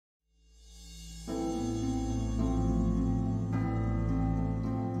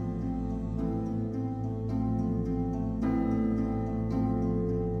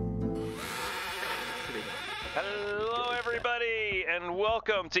and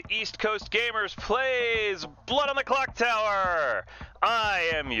welcome to East Coast Gamers Plays Blood on the Clocktower.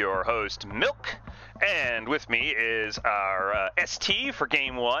 I am your host, Milk, and with me is our ST for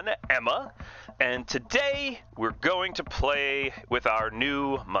Game 1, Emma, and today we're going to play with our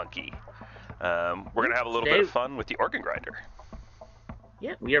new monkey. We're going to have a little bit of fun with the organ grinder.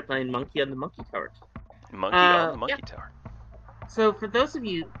 Yeah, we are playing Monkey on the Monkey Tower. Monkey on the Monkey Tower. So for those of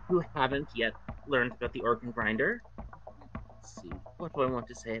you who haven't yet learned about the organ grinder, let's see, what do I want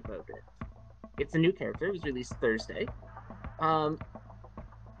to say about it? It's a new character. It was released Thursday. And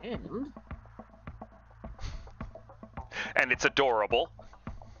it's adorable.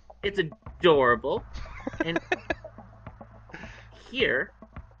 It's adorable. And here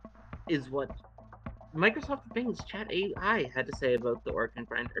is what Microsoft Bing's Chat AI had to say about the organ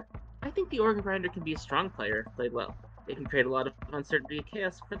grinder. I think the organ grinder can be a strong player if played well. It can create a lot of uncertainty and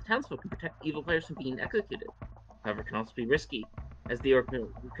chaos for the townsfolk and protect evil players from being executed. However, it can also be risky, as the organ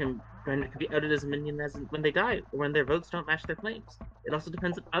grinder can be outed as a minion when they die, or when their votes don't match their claims. It also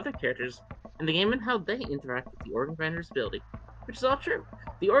depends on other characters in the game and how they interact with the organ grinder's ability, which is all true.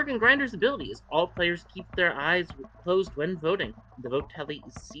 The organ grinder's ability is all players keep their eyes closed when voting. The vote tally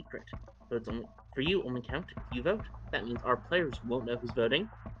is secret, so it's only for you only count if you vote. That means our players won't know who's voting,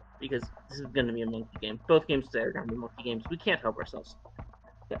 because this is going to be a monkey game. Both games today are going to be monkey games. We can't help ourselves.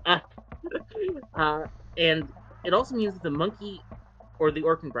 And it also means that the monkey, or the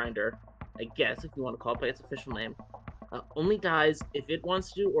organ grinder, I guess, if you want to call it by its official name, only dies if it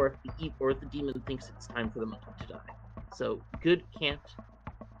wants to, or if the demon thinks it's time for the monkey to die. So Good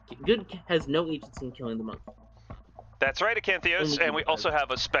has no agency in killing the monkey. That's right, Acanthios, and we also have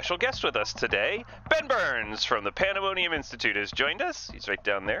a special guest with us today. Ben Burns from the Pandemonium Institute has joined us. He's right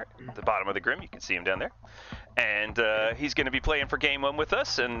down there at the bottom of the grim. You can see him down there. And he's going to be playing for Game 1 with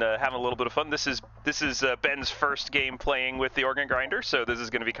us and having a little bit of fun. This is Ben's first game playing with the organ grinder, so this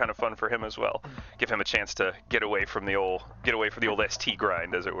is going to be kind of fun for him as well. Give him a chance to get away from the old ST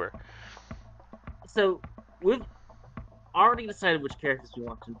grind, as it were. So we've already decided which characters we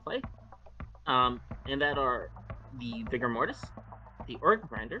want to play, and that are the Vigor Mortis, the organ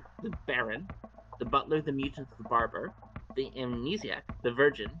grinder, the Baron, the butler, the mutant, the barber, the amnesiac, the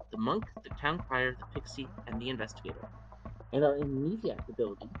virgin, the monk, the town crier, the pixie, and the investigator. And our amnesiac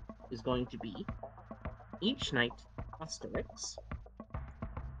ability is going to be each night Asterix.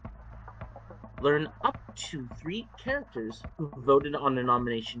 Learn up to 3 characters who voted on a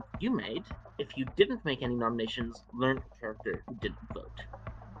nomination you made. If you didn't make any nominations, learn a character who didn't vote.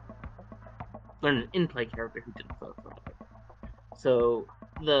 Learn an in-play character who didn't vote, rather. So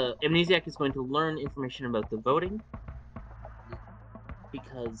the amnesiac is going to learn information about the voting,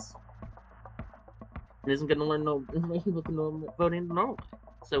 because it isn't going to learn no information about the voting normally.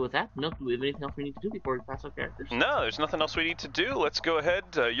 So with that, Milk, do we have anything else we need to do before we pass our characters? No, there's nothing else we need to do. Let's go ahead.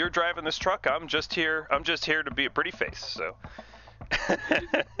 You're driving this truck. I'm just here to be a pretty face. So.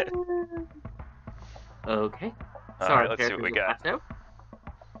 Okay. So all right, let's see what we got.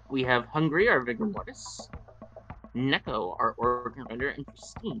 We have Hungry, our Vigor Mortis, Neko, our organ grinder, and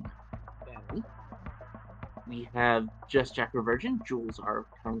Christine, Baron. We have Just Jack the Virgin, Jules, our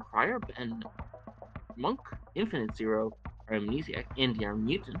town crier, Ben, Monk, Infinite Zero, our amnesiac, Andy, our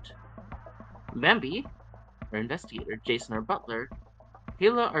mutant, Bambi, our investigator, Jason, our butler,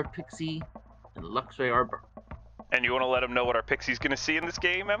 Kayla, our pixie, and Luxray, our barber. And you want to let him know what our pixie's going to see in this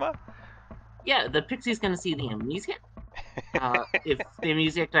game, Emma? Yeah, the pixie's going to see the amnesiac. If the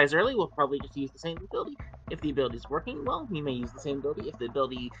amnesiac dies early, we'll probably just use the same ability. If the ability's working, well, we may use the same ability. If the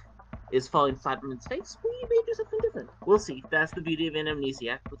ability is falling flat on its face, we may do something different. We'll see. That's the beauty of an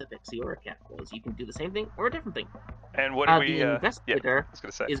amnesiac with a pixie or a cat. Was you can do the same thing or a different thing. And what do we? The investigator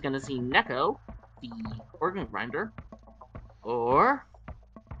is going to see Neko, the organ grinder, or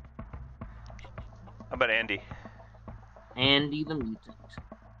how about Andy? Andy the mutant.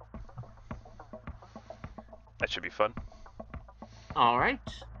 That should be fun. All right.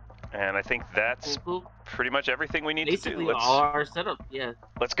 And I think that's pretty much everything we need to do. Basically, all our setup, yeah.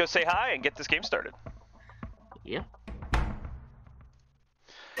 Let's go say hi and get this game started. Yeah.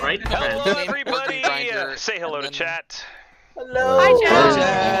 Right. Hello, everybody. Say hello to chat. Hello. Hi,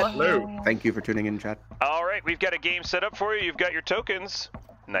 chat. Hello. Thank you for tuning in, chat. All right, we've got a game set up for you. You've got your tokens.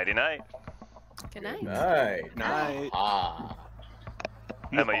 Nighty night. Good night. Night. Ah.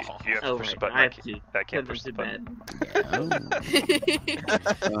 Emma, you have to push the button. I can't push the button.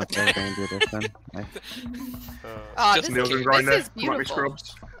 Just this is beautiful.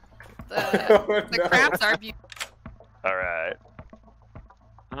 The crabs are beautiful. All right.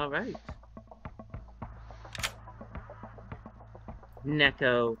 All right.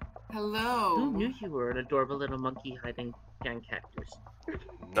 Neko. Hello. Who knew you were an adorable little monkey hiding and cat ears.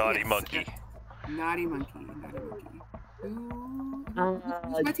 Naughty Yes. monkey. Naughty monkey. Naughty monkey.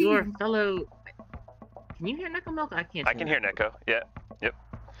 Who's my Your team? fellow. Can you hear Neko Milk? I can't. I can hear Neko. Yeah. Yep.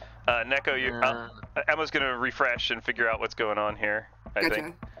 Neko, Emma's gonna refresh and figure out what's going on here. I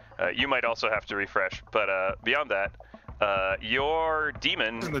think. You might also have to refresh, but beyond that, your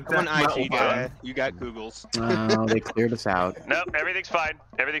demon. I'm an IT guy. You got Googles. Oh, they cleared us out. No, everything's fine.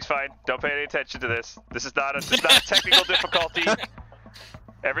 Everything's fine. Don't pay any attention to this. This is not a technical difficulty.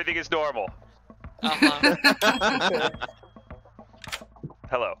 Everything is normal.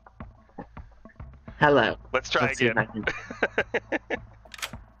 Hello. Hello. Let's try again.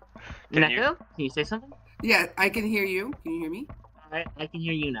 Neko, can you say something? Yeah, I can hear you. Can you hear me? I can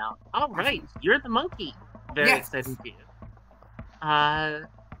hear you now. All right, you're the monkey. Very exciting for you.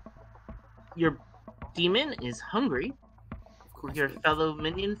 Your demon is hungry. Of course. Your fellow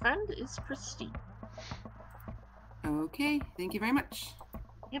minion friend is Christine. Okay, thank you very much.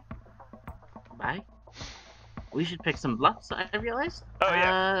 Yep. Bye. We should pick some bluffs, I realized. Oh,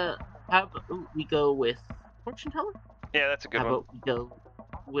 yeah. How about we go with Fortune Teller? Yeah, that's a good one. How about we go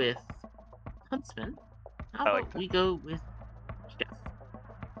with Huntsman? How about we go with Chef?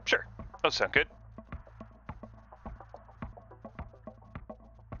 Sure. Those sound good.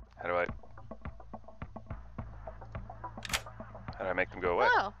 How do I make them go away?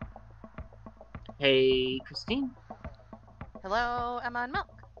 Hello. Hey, Christine. Hello, Emma and Milk.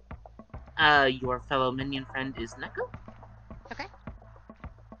 Your fellow minion friend is Neko? Okay.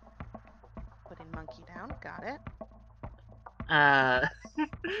 Putting monkey down. Got it.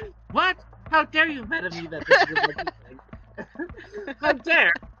 What? How dare you meta me that this is a monkey thing? How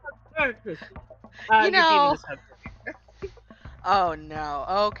dare? How dare, Christine? You know. Oh no.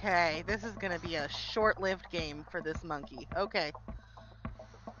 Okay. This is gonna be a short-lived game for this monkey. Okay.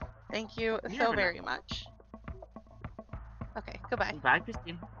 Thank you so very much. Okay, goodbye. Bye,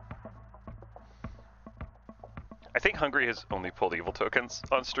 Christine. I think Hungry has only pulled evil tokens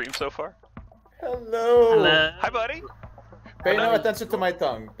on stream so far. Hello. Hello. Hi, buddy. Pay no attention to my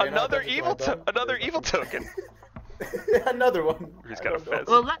tongue. Another evil token. Another one. He's got a fez.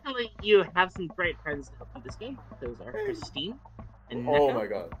 Well, luckily you have some great friends to help you this game. Those are Christine and Neko. Oh my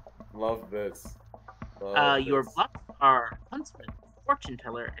god. Love this. Your bluffs are Huntsman, Fortune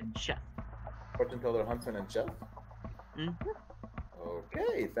Teller, and Chef. Fortune Teller, Huntsman, and Chef? Mm-hmm.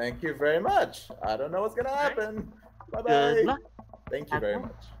 Okay, thank you very much. I don't know what's gonna happen. Bye-bye. Good luck. Thank you very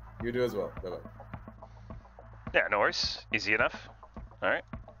much. You do as well. Bye-bye. Yeah, no worries. Easy enough. Alright.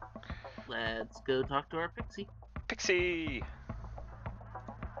 Let's go talk to our Pixie. Pixie!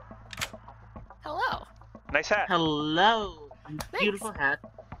 Hello. Nice hat. Hello. Thanks. Beautiful hat.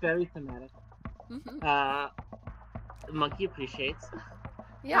 Very thematic. Mm-hmm. The monkey appreciates.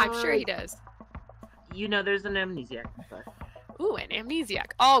 Yeah, I'm sure he does. You know, there's an amnesiac inside. Ooh, an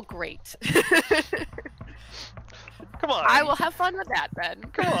amnesiac. Oh, great. Come on. I will have fun with that, then.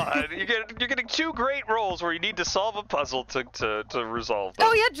 Come on. You're getting 2 great rolls where you need to solve a puzzle to resolve them.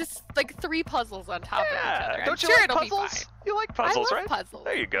 Oh, yeah, just like 3 puzzles on top of each other. Don't you sure like it'll puzzles? Be fine. You like puzzles, I love right? Puzzles.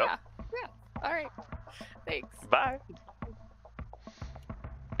 There you go. Yeah. All right. Thanks. Bye.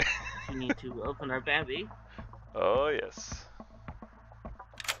 We need to open our Bambi. Oh, yes.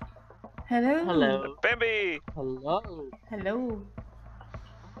 Hello. Hello. Bambi! Hello. Hello.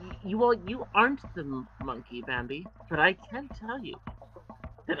 You aren't the monkey, Bambi, but I can tell you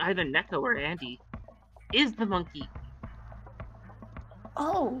that either Neko or Andy is the monkey.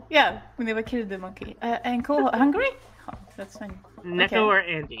 Oh, yeah. We never killed the monkey. And hungry? Oh, that's fine. Neko or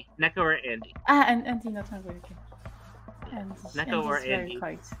Andy. Neko or Andy. And Andy not hungry. Okay. And Neko or Andy.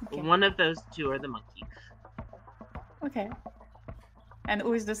 Okay. One of those 2 are the monkey. Okay. And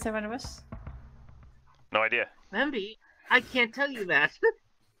who is the 7 of us? No idea. Bambi, I can't tell you that.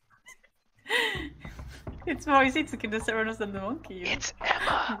 It's more easy to kill the 7 of us than the monkey. You know? It's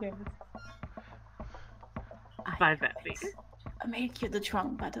Emma! Okay. Bye, Bambi. I made you the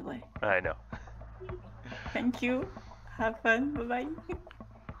trunk, by the way. I know. Thank you. Have fun. Bye-bye.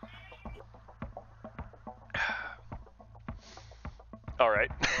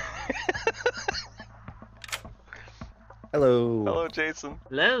 Alright. Hello. Hello, Jason.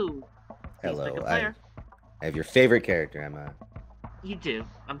 Hello. Hello. Like a player. I have your favorite character, Emma. You do.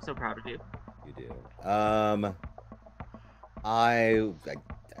 I'm so proud of you. You do. I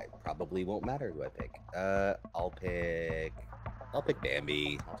probably won't matter who I pick. I'll pick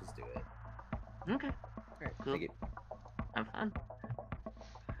Bambi. I'll just do it. Okay. Alright, Cool. take it. Have fun.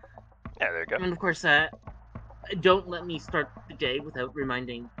 Yeah, there you go. And of course, don't let me start the day without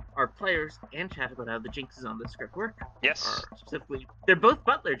reminding our players and chat about how the jinxes on the script work. Yes. Or specifically, they're both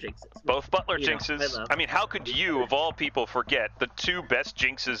butler jinxes. Both butler you know, jinxes. I I mean, how could you, of all people, forget the two best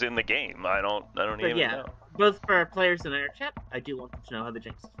jinxes in the game? I don't even know. Both for our players and our chat, I do want them to know how the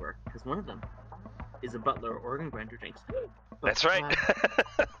jinxes work, because one of them is a butler organ grinder jinx. That's right.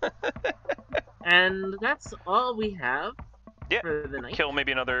 And that's all we have. Yeah, for the night. Kill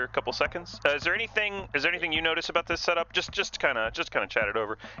maybe another couple seconds. Is there anything you notice about this setup? Just kind of chat it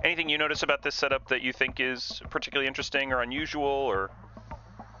over. Anything you notice about this setup that you think is particularly interesting or unusual, or?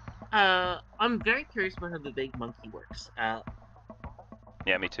 I'm very curious about how the big monkey works.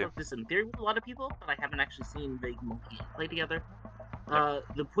 Yeah, me too. I've this in theory with a lot of people, but I haven't actually seen big monkey play together.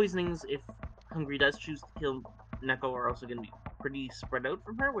 The poisonings, if Hungry does choose to kill Neko, are also going to be pretty spread out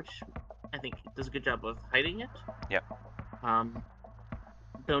from her, which I think does a good job of hiding it. Yeah.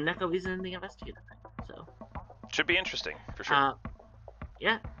 Though Neko isn't in the investigator, so should be interesting for sure.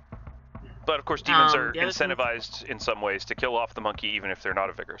 Yeah. But of course, demons are incentivized in some ways to kill off the monkey, even if they're not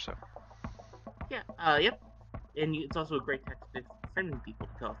a vigor. So. Yeah. Yep. And it's also a great tactic for friendly people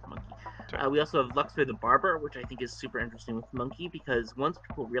to kill off the monkey. Right. We also have Luxfer the Barber, which I think is super interesting with the monkey, because once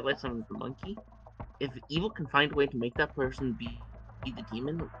people realize someone's the monkey, if evil can find a way to make that person be the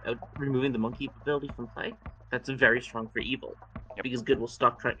demon without removing the monkey ability from play, that's very strong for evil. Yep. Because good will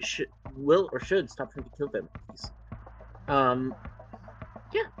stop trying should stop trying to kill their monkeys.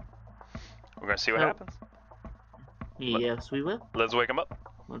 Yeah. We're gonna see what happens. Yes, we will. Let's wake him up.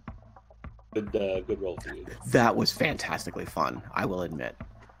 Good roll for you. That was fantastically fun, I will admit.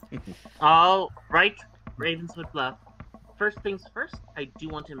 All right, Ravenswood Bluff. First things first, I do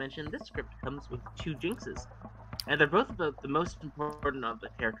want to mention this script comes with 2 jinxes. And they're both about the most important of the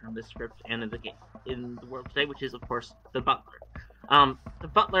character in this script and in the game, in the world today, which is, of course, the butler. The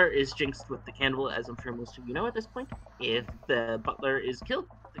butler is jinxed with the cannibal, as I'm sure most of you know at this point. If the butler is killed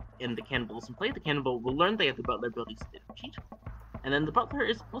and the cannibal is in play, the cannibal will learn they have the butler ability to cheat. And then the butler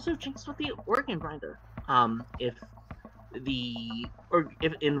is also jinxed with the organ grinder. If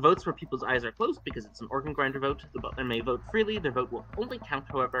in votes where people's eyes are closed, because it's an organ grinder vote, the butler may vote freely. Their vote will only count,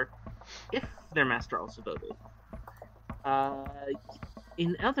 however, if their master also voted.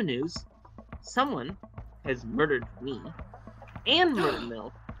 In other news, someone has murdered me and murdered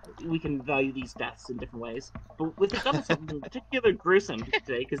Mill. We can value these deaths in different ways, but with the double something in particular gruesome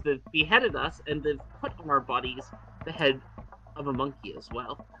today, because they've beheaded us and they've put on our bodies the head of a monkey as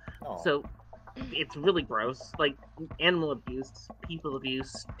well. Oh. So it's really gross, like animal abuse, people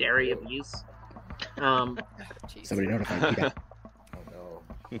abuse, dairy abuse. Somebody notified me. Oh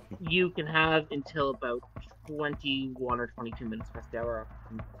no. You can have until about 21 or 22 minutes past the hour.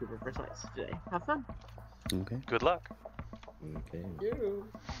 I'm super precise today. Have fun. Okay. Good luck. Okay.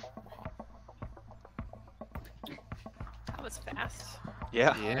 That was fast.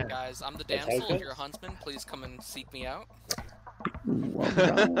 Yeah. Yeah. Guys, I'm the damsel. If you're a huntsman, please come and seek me out.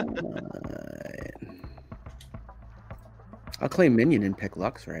 I'll claim minion and pick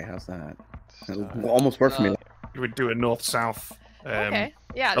Luxray. How's that? That'll almost work for me. You would do a north-south Okay.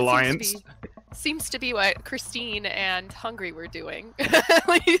 Yeah. alliance. Seems to be what Christine and Hungry were doing, at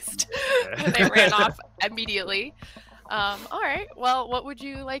least when they ran off immediately. All right. Well, what would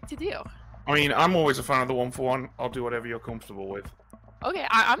you like to do? I mean, I'm always a fan of the 1-for-1. I'll do whatever you're comfortable with. Okay,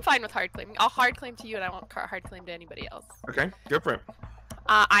 I'm fine with hard claiming. I'll hard claim to you, and I won't hard claim to anybody else. Okay, go for it.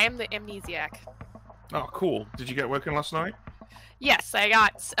 I am the amnesiac. Oh, cool. Did you get working last night? Yes, I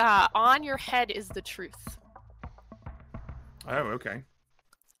got. On your head is the truth. Oh, okay.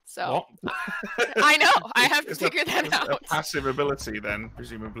 So What? I know. I have to Is figure that is out. A passive ability, then,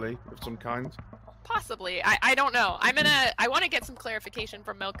 presumably, of some kind. Possibly. I don't know. I want to get some clarification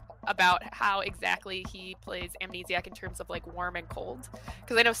from Milk about how exactly he plays amnesiac in terms of like warm and cold,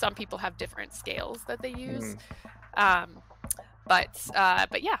 because I know some people have different scales that they use. But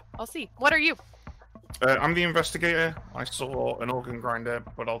yeah, I'll see. What are you? I'm the investigator. I saw an organ grinder,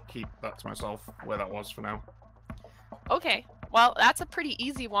 but I'll keep that to myself where that was for now. Okay. Well, that's a pretty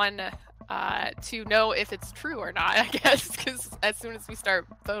easy one to know if it's true or not, I guess, because as soon as we start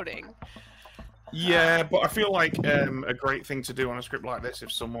voting. Yeah, but I feel like a great thing to do on a script like this, if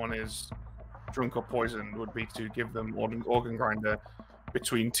someone is drunk or poisoned, would be to give them organ grinder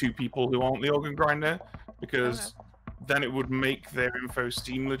between 2 people who aren't the organ grinder, because then it would make their info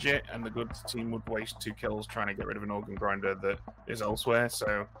seem legit, and the good team would waste 2 kills trying to get rid of an organ grinder that is elsewhere.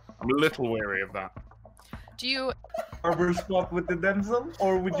 So I'm a little wary of that. Do you barber swap with the damsel,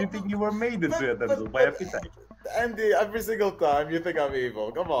 or would you think you were made into a damsel by appetite? Andy, every single time you think I'm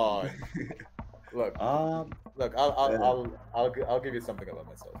evil. Come on. Look, I'll give you something about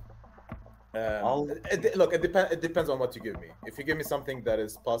myself. Look, it depends on what you give me. If you give me something that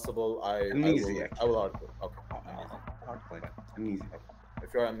is possible, I will hardcore. Okay. Hardcore. Amnesiac.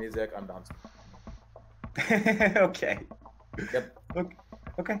 If you're amnesiac, I'm the huntsman. Okay. Yep.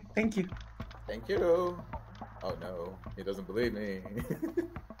 Okay. Thank you. Thank you. Oh no, he doesn't believe me.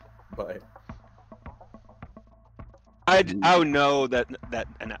 Bye. I would know that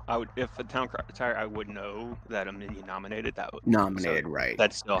and I would, if a town crier, I would know that a minion nominated that would Nominated, right?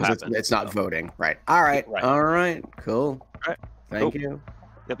 That still happens. It's not voting, right? All right. Cool. All right. Thank you.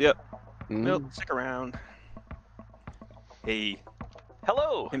 Yep. Well, stick around. Hey.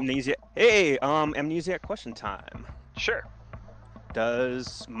 Hello. Amnesia. Hey, amnesiac question time. Sure.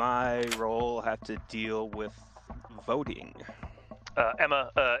 Does my role have to deal with voting?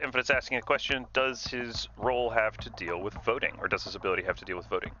 Emma, Infinite's asking a question. Does his role have to deal with voting, or does his ability have to deal with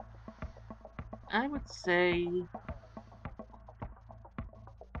voting? I would say...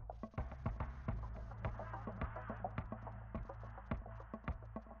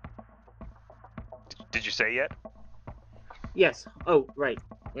 Did you say yet? Yes. Oh, right.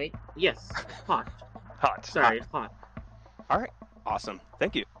 Wait. Yes. Hot. Hot. Sorry, hot. All right. Awesome.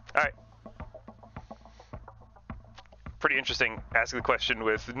 Thank you. All right. Pretty interesting. Asking the question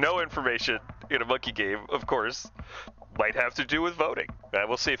with no information in a monkey game, of course, might have to do with voting.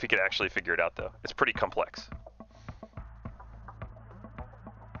 We'll see if he can actually figure it out, though. It's pretty complex.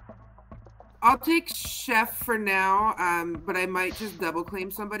 I'll take chef for now, but I might just double claim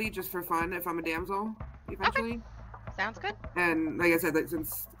somebody just for fun if I'm a damsel eventually. Okay. Sounds good. And like I said,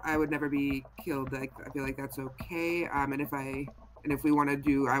 since I would never be killed, I feel like that's okay. And if we want to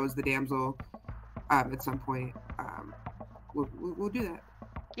do I was the damsel at some point, we'll do that.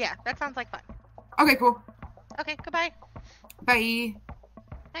 Yeah, that sounds like fun. Okay, cool. Okay, goodbye. Bye.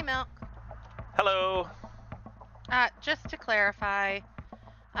 Hi, Milk. Hello. Just to clarify,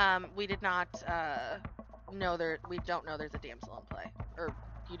 we did not know we don't know there's a damsel in play, or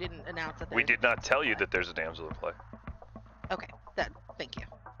you didn't announce that. We did not tell you that there's a damsel in play. Okay, thank you.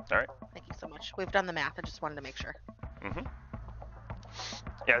 All right. Thank you so much. We've done the math. I just wanted to make sure. Mm-hmm.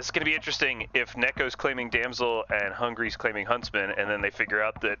 Yeah, it's going to be interesting if Neko's claiming damsel and Hungry's claiming huntsman, and then they figure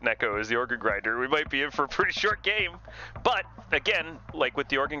out that Neko is the organ grinder. We might be in for a pretty short game. But again, like with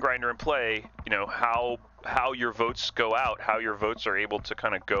the organ grinder in play, you know how your votes go out, how your votes are able to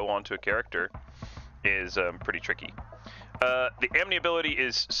kind of go onto a character, is pretty tricky. The Amni ability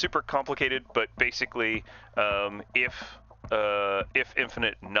is super complicated, but basically, if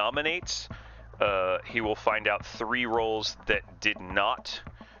Infinite nominates, he will find out 3 roles that did not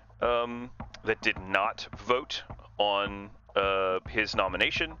vote on his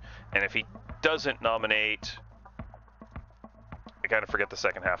nomination, and if he doesn't nominate, I kind of forget the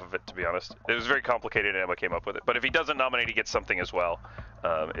second half of it, to be honest. It was very complicated, and Emma came up with it. But if he doesn't nominate, he gets something as well.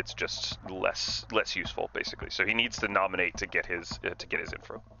 It's just less useful, basically. So he needs to nominate to get his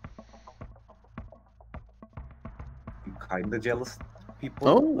info. I'm kind of jealous.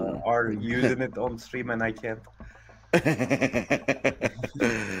 People are using it on stream and I can't.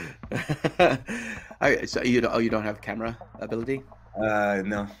 So you don't have camera ability?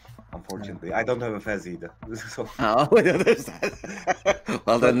 No, unfortunately. I don't have a fez either. So... Oh, there's that.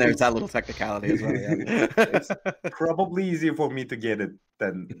 Well, then there's that little technicality as well. Yeah. It's probably easier for me to get it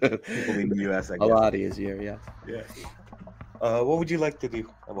than people in the US, I guess. A lot easier, yeah. Yeah. What would you like to do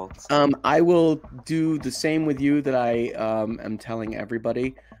about this? I will do the same with you that I am telling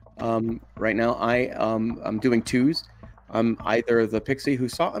everybody. Right now, I'm doing 2s. I'm either the pixie who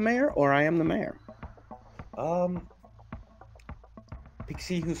saw a mayor, or I am the mayor.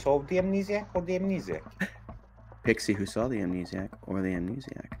 Pixie who saw the amnesiac, or the amnesiac? Pixie who saw the amnesiac, or the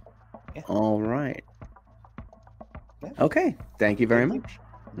amnesiac. Yeah. All right. Yeah. Okay. Thank you very much.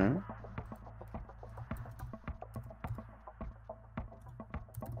 No.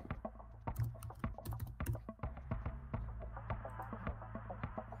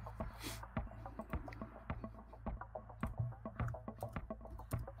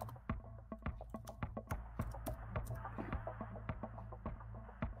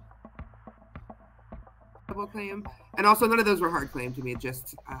 Double claim, and also none of those were hard claim to me,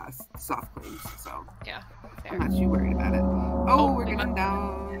 just soft claims. So yeah, I'm not too worried about it. Oh, we're getting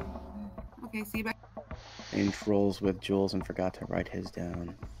down. Okay, see you back. Changed roles with Jules and forgot to write his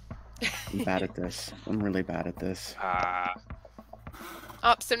down. I'm bad at this. I'm really bad at this.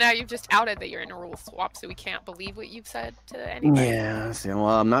 Oh, so now you've just outed that you're in a rule swap, so we can't believe what you've said to anybody. Yeah, see, well,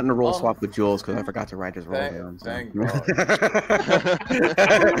 I'm not in a role swap with Jules because I forgot to write his role down. So. Thank God.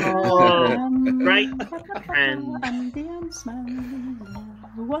 Right, and I'm the Ant-Man,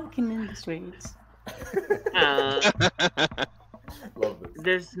 walking in the streets. Love this.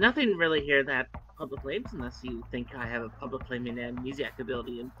 There's nothing really here that public claims unless you think I have a public claiming amnesiac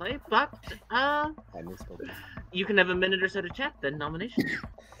ability in play, but you can have a minute or so to chat, then nomination.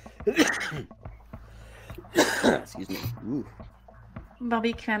 Excuse me. Ooh.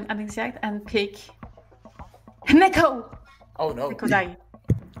 Barbie claim amnesiac and pick Neko. Oh no. Neko die.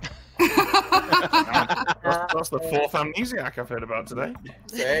 That's the fourth amnesiac I've heard about today.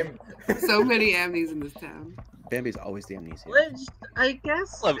 Same. So many amnes in this town. Bambi's always the amnesia. I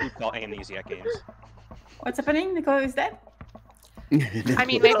guess. Love what we call amnesiac games. What's happening? Neko is dead? I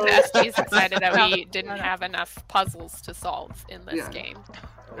mean, maybe the SGs decided that we didn't have enough puzzles to solve in this game.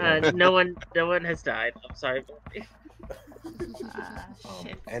 No one has died. I'm sorry.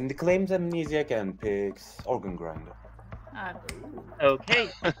 Shit. And the claims amnesiac and picks organ grinder. Okay,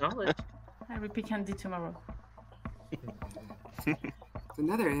 acknowledged. I will pick Andy tomorrow.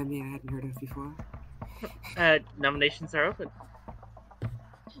 Another amne I hadn't heard of before. Nominations are open.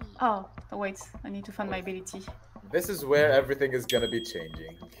 Oh, wait. I need to find my ability. This is where everything is gonna be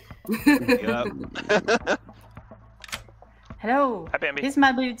changing. Hello. Hi, Bambi. This my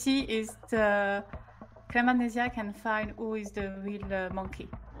ability is to claim amnesiac and find who is the real monkey.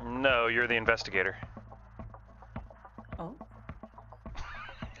 No, you're the investigator. Oh.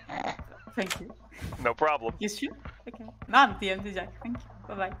 Thank you. No problem. You sure? Okay. No, I'm the amnesiac. Thank you.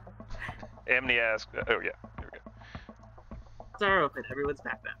 Bye-bye. Amni asked. Oh, yeah. Here we go. It's are open. Everyone's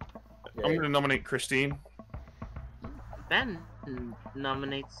back now. I'm going to nominate Christine. Ben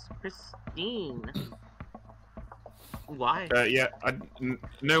nominates Christine. Why? Yeah,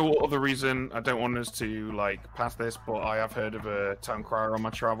 no other reason. I don't want us to pass this, but I have heard of a town crier on my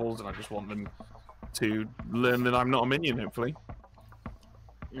travels, and I just want them to learn that I'm not a minion. Hopefully.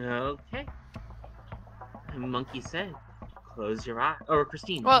 Okay. Monkey said, "Close your eye." Or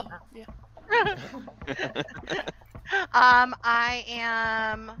Christine. Well, yeah. I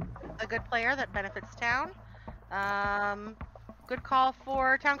am a good player that benefits town. Good call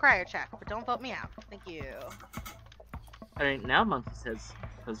for town crier check, but don't vote me out. Thank you. All right, now Monkey says,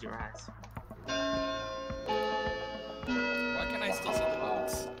 "Close your eyes." Why can I still see the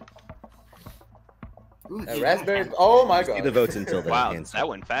votes? Raspberry. Oh my god. See the votes until then. Wow, that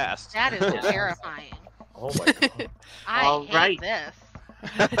went fast. That is terrifying. Oh my god. I All hate right. this.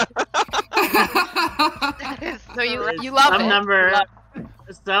 So you love some it.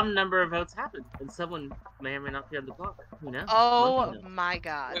 Some number of votes happened, and someone may or may not be on the block. Who knows? Oh my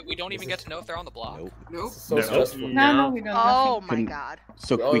god. Wait, we don't even get to know if they're on the block. Nope. So stressful. No, we don't. Oh my Couldn't- god.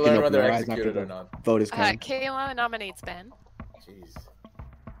 So Oh, we can learn open whether our eyes after executed or the not. vote is coming. Kayla nominates Ben. Jeez.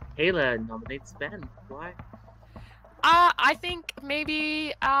 Kayla nominates Ben. Why? I think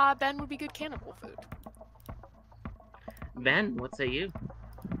maybe Ben would be good cannibal food. Ben, what say you?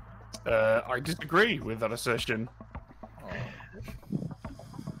 I disagree with that assertion.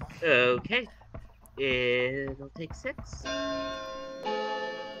 Okay. It'll take 6.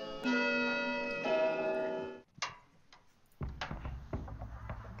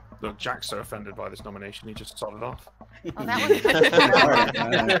 Look, Jack's so offended by this nomination, he just started off. Oh, that was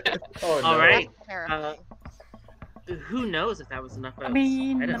Oh no. All right. terrifying. Who knows if that was enough votes? I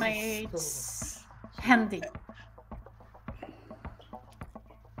mean, I don't know. it's handy.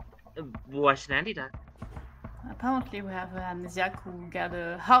 Why should Andy die? Apparently, we have an amnesiac who got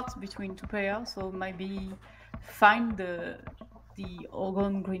a heart between 2 players, so maybe find the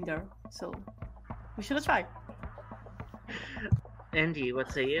organ grinder. So we should try. Andy,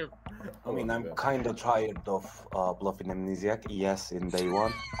 what say you? I mean, I'm kind of tired of bluffing amnesiac. Yes, in day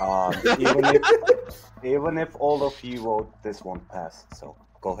one. Even if all of you vote, this won't pass. So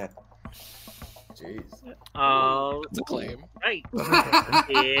go ahead. Jeez. Oh, That's a claim. right. Quite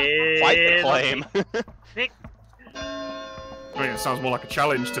the claim. Pick. I mean, it sounds more like a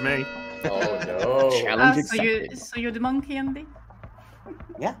challenge to me. Oh no. Challenge So you're the monkey, Andy?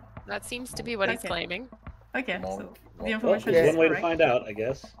 Yeah. That seems to be what he's Okay. claiming. Okay, so Monk. the information Okay. is One way to correct. find out, I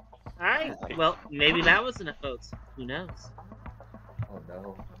guess. All right. Well, maybe that was enough votes. Who knows? Oh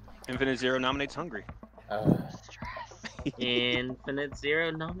no. Infinite Zero nominates Hungry. Infinite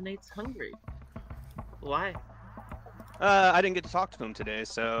Zero nominates Hungry. Why? I didn't get to talk to him today,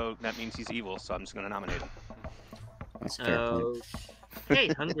 so that means he's evil, so I'm just going to nominate him. That's a fair point. Hey,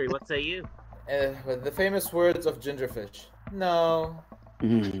 Hungry, what say you? With the famous words of Gingerfish. No.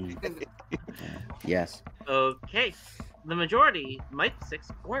 Yes. Okay. The majority might be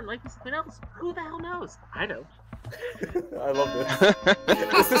 6 or it might be something else. Who the hell knows? I don't. I love this.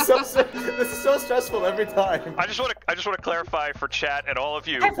 this is so stressful every time. I just want to clarify for chat and all of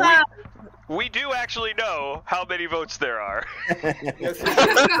you. We do actually know how many votes there are. The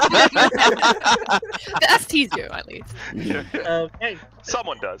STs do, at least. Okay.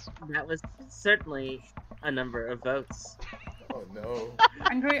 Someone does. That was certainly a number of votes. Oh no.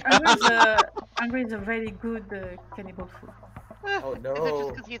 Angry is a very good cannibal food. Oh no. Is it just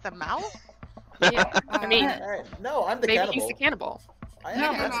because he's a mouse? Yeah. I mean, no, I'm the maybe cannibal. he's the cannibal. I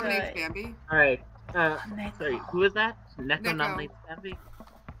No, am. but, nominates Bambi. All right. Neko. Sorry, who is that? Neko Neko. nominates Bambi.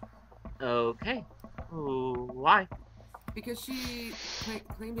 Okay. Why? Because she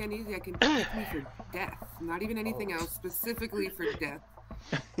claimed amnesia can take me for death. Not even anything else, specifically for death.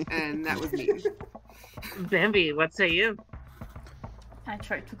 And that was me. Bambi, what say you? I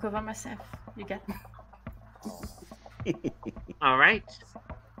tried to cover myself. You get me? All right.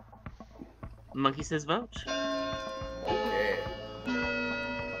 Monkey says vote. Okay.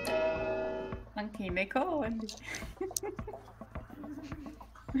 Monkey Neko and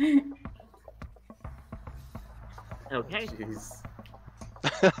Okay. Jeez.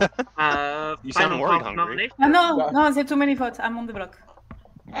 You Final sound worried, call for Hungry. nomination? no, there's too many votes. I'm on the block.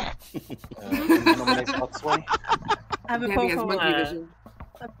 Nominates Luxway. I have a Bambi has powerful. monkey vision.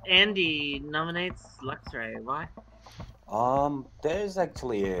 Andy nominates Luxray. Why? There's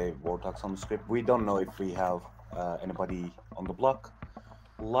actually a Vortex on the script. We don't know if we have anybody on the block.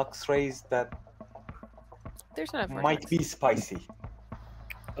 Luxrays that There's not a might be spicy.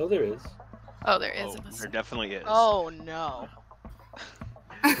 Oh, there is. Oh, there is. Oh, there definitely is. Oh no.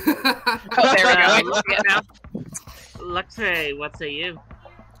 Oh, there we go. I see it now. Luxray, what say you?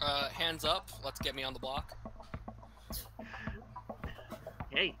 Hands up. Let's get me on the block.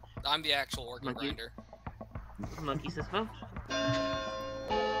 Hey, I'm the actual organ Monkey. grinder. Monkey says vote.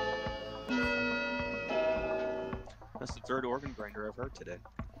 That's the third organ grinder I've heard today.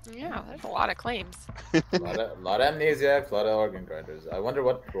 Yeah, there's a lot of claims. lot of amnesiacs, a lot of organ grinders. I wonder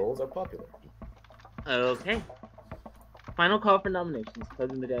what roles are popular. Okay. Final call for nominations.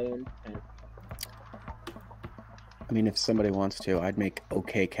 Closing the day in 10. I mean, if somebody wants to, I'd make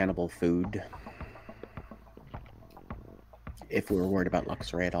okay cannibal food. If we were worried about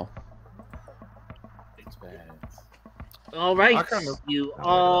Luxray at all. It's bad. All right. I kind of- You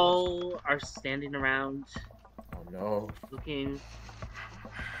all are standing around Oh no. looking.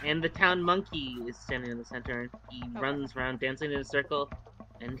 And the town monkey is standing in the center. He runs around dancing in a circle.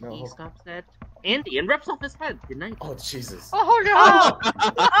 And he No. stops at Andy and rips off his head. Good night. Oh Jesus. Oh no!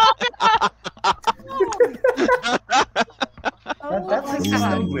 That's a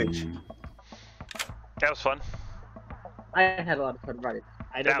sandwich. That was fun. I had a lot of fun running.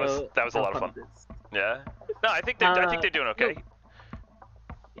 I don't know. That was a how lot of fun. it is. Yeah. No, I think they're doing okay.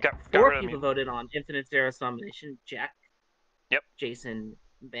 Got Four rid of people me. voted on Infinite Zero's nomination. Jack. Yep. Jason,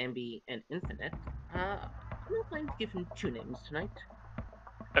 Bambi, and Infinite. I'm not going to give him 2 names tonight.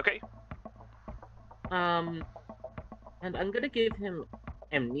 Okay. And I'm gonna give him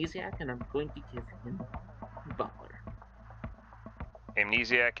Amnesiac, and I'm going to give him Butler.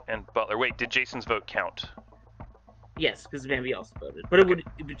 Amnesiac and Butler. Wait, did Jason's vote count? Yes, because Bambi also voted, but it would.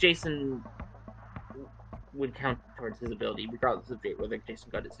 Jason would count towards his ability, regardless of whether Jason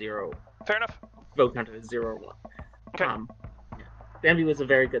got a 0. Fair enough. Vote counted as 0 or 1. Okay. Yeah. Bambi was a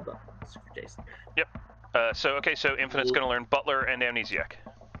very good vote for Jason. Yep. So Infinite's gonna learn Butler and Amnesiac.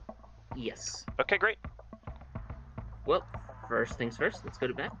 Yes. Okay, great. Well, first things first. Let's go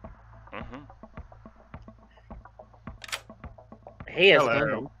to bed. Mm-hmm. Hey, how's it Hello.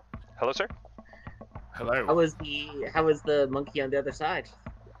 going? Hello, sir. Hello. How was the monkey on the other side?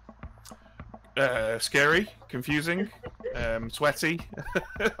 Scary, confusing, sweaty.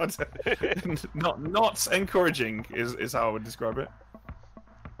 not encouraging is how I would describe it.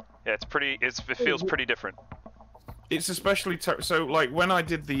 Yeah, it feels pretty different. It's especially so like when I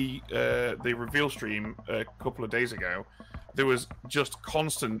did the reveal stream a couple of days ago, there was just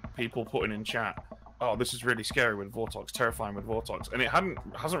constant people putting in chat, "Oh, this is really scary with Vortox, terrifying with Vortox," and it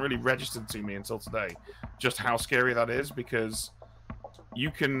hasn't really registered to me until today, just how scary that is, because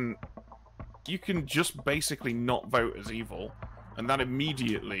you can just basically not vote as evil, and that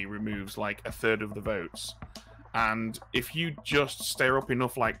immediately removes like a third of the votes. And if you just stir up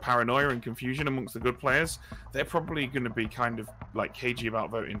enough like paranoia and confusion amongst the good players, they're probably going to be kind of like cagey about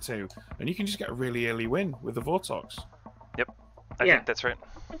voting too, and you can just get a really early win with the Vortox. Yep, I think that's right.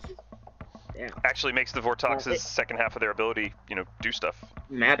 Yeah. Actually makes the Vortox's second half of their ability, do stuff.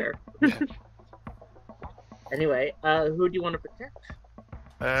 Matter. Anyway, who do you want to protect?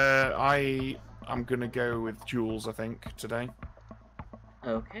 I'm gonna go with Jules, I think, today.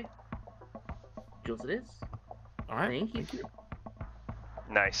 Okay. Jules it is. All right. Thank you.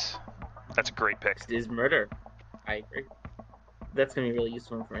 Nice. That's a great pick. It is murder. I agree. That's going to be really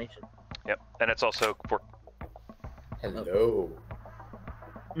useful information. Yep, and it's also Hello.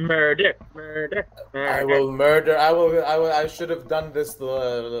 Murder. I will murder. I should have done this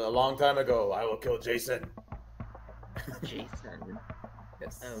a long time ago. I will kill Jason. Jason.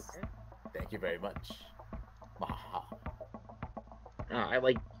 Yes. Okay. Thank you very much. I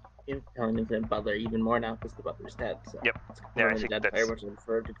like telling him to Butler even more now because the Butler's dead. So Yep. It's Yeah, I confirming a think dead that's player, which I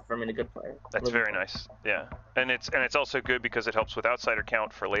prefer to confirming a good player. that's Living very player. nice. Yeah, and it's also good because it helps with outsider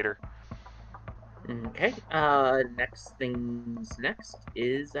count for later. Okay. Next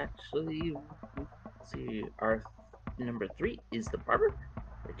is actually, let's see, our number 3 is the barber,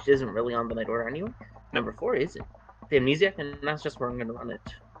 which isn't really on the night order anyway. Number 4 isn't the amnesiac, and that's just where I'm going to run it.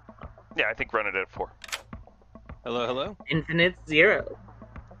 Yeah, I think run it at 4. Hello. Infinite Zero.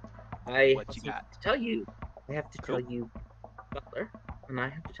 I What you got? have to tell you. I have to tell you Butler, and I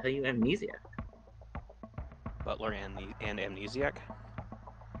have to tell you Amnesiac. Butler and Amnesiac.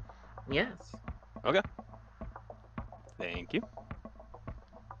 Yes. Okay. Thank you.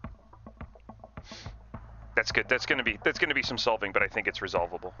 That's good. That's gonna be some solving, but I think it's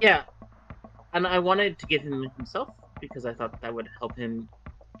resolvable. Yeah. And I wanted to give him himself because I thought that would help him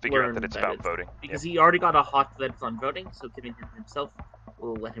Figure out learn that it's about voting. Because he already got a hot that it's on voting, so giving him himself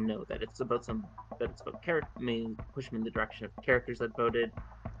will let him know that it's about character. I mean, push him in the direction of characters that voted.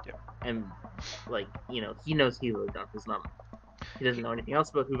 Yep. And he knows he voted on his nominee. He doesn't know anything else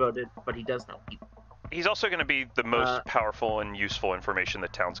about who voted, but he does know he. He's also going to be the most powerful and useful information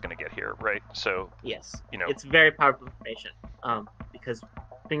that town's going to get here, right? So yes, you know, it's very powerful information. Because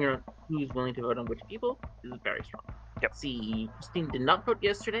figuring out who's willing to vote on which people is very strong. Yep. See, Christine did not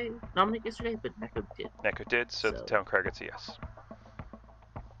nominate yesterday, but Neko did. Neko did, so the town crier gets a yes.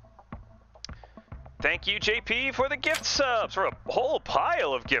 Thank you, JP, for the gift subs, for a whole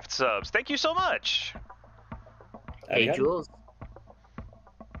pile of gift subs. Thank you so much. Hey, Jules.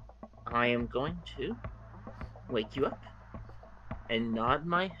 I am going to wake you up and nod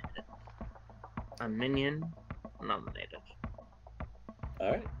my head. A minion nominated.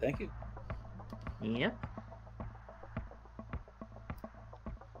 All right, thank you. Yep.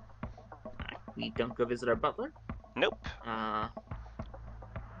 We don't go visit our butler. Nope.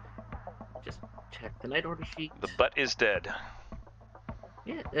 Just check the night order sheet. The butt is dead.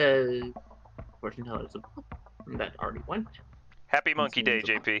 Yeah. Fortune teller's a book that already went. Happy Monkey Day,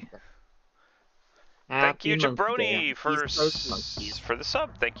 JP. Thank you, Jabroni, for the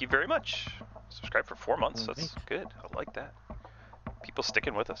sub. Thank you very much. Subscribe for 4 months. That's good. I like that. People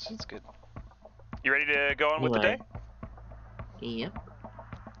sticking with us. It's good. You ready to go on with the day? Yep.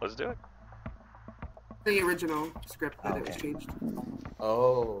 Let's do it. The original script that it was changed.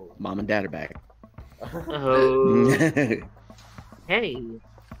 Oh. Mom and Dad are back. Oh. Hey.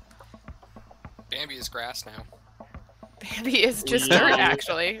 Bambi is grass now. Bambi is just dirt,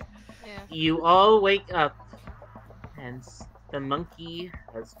 actually. You all wake up, and the monkey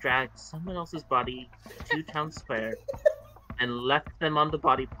has dragged someone else's body to town square and left them on the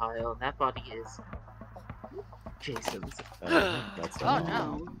body pile. That body is Jason's. Oh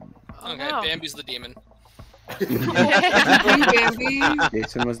no. Okay, no. Bambi's the demon.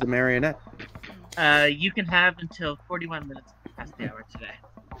 Jason was the marionette. You can have until 41 minutes past the hour today.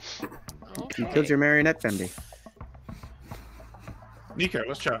 You killed your marionette, Fendi. Nico,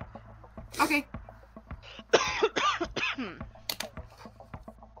 let's chat. Okay.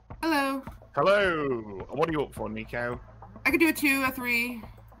 Hello. Hello. What are you up for, Nico? I could do a 2, a 3.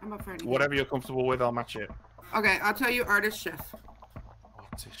 I'm up for anything. Whatever you're comfortable with, I'll match it. Okay, I'll tell you artist chef.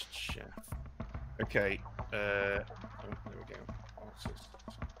 Artist chef. Okay. There we go. Artist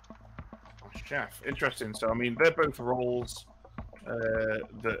chef. Interesting. So I mean, they're both roles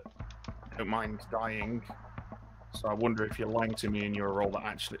that don't mind dying. So I wonder if you're lying to me in your role that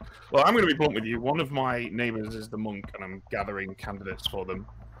actually... Well, I'm going to be blunt with you. One of my neighbors is the monk, and I'm gathering candidates for them.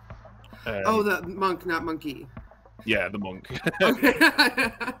 Oh, the monk, not monkey. Yeah, the monk. Okay.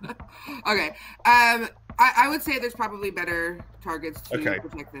 Okay. I would say there's probably better targets to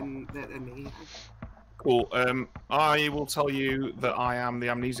protect than me. Cool. I will tell you that I am the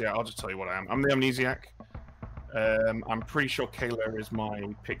amnesiac. I'll just tell you what I am. I'm the amnesiac. I'm pretty sure Kayla is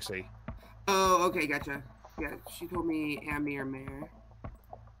my pixie. Oh, okay, gotcha. Yeah, she told me Ammy or Mare.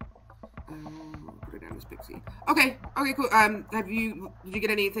 Put her down as Pixie. Okay, cool. Did you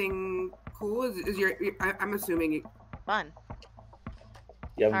get anything cool? Is your I'm assuming Fun.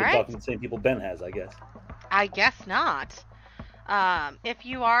 You haven't been Alright. talking to the same people Ben has, I guess. I guess not. If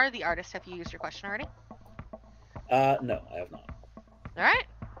you are the artist, have you used your question already? No, I have not. All right.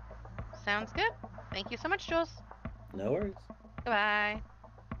 Sounds good. Thank you so much, Jules. No worries. Goodbye.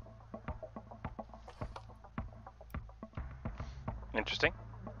 Interesting.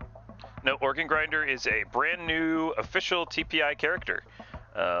 No, Organ Grinder is a brand new official TPI character.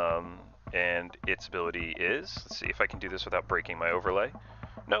 And its ability is, let's see if I can do this without breaking my overlay.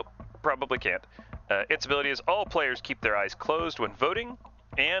 Nope, probably can't. Its ability is all players keep their eyes closed when voting,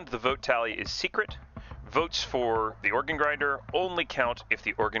 and the vote tally is secret. Votes for the Organ Grinder only count if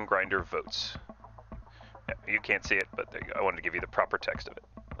the Organ Grinder votes. Yeah, you can't see it, but there you go. I wanted to give you the proper text of it.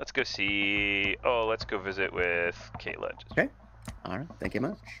 Let's go see. Oh, let's go visit with Caitlin. Okay. All right. Thank you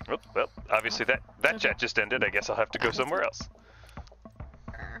much. Oh, well, obviously that chat just ended. I guess I'll have to go somewhere else.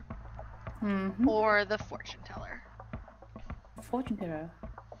 Or the fortune teller. Fortune teller.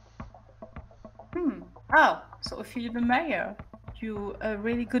 Oh, so if you're the mayor, you a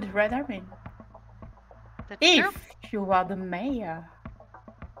really good red herring. If you are the mayor.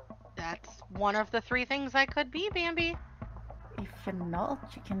 That's one of the 3 things I could be, Bambi. If you're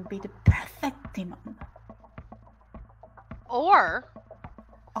not, you can be the perfect demon. Or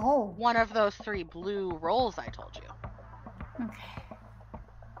one of those 3 blue rolls I told you. Okay.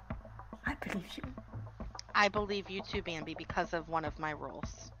 I believe you. I believe you too, Bambi, because of one of my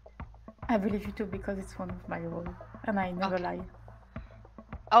rolls. I believe you too because it's one of my roles, and I never lie.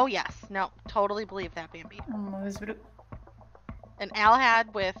 Oh yes, no, totally believe that, Bambi. I'm always blue. And Al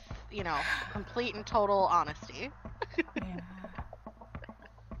had with, complete and total honesty. Yeah.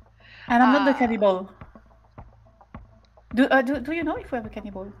 And I'm not the cannibal. Do you know if we have a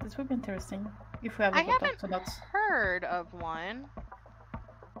cannibal? This would be interesting. If we have a I haven't or not. heard of one.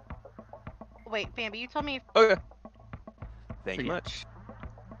 Wait, Bambi, you told me. Okay. Thank you much.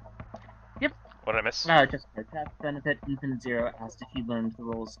 Yep. What did I miss? Just for chat benefit, Infinite Zero asked if he learned the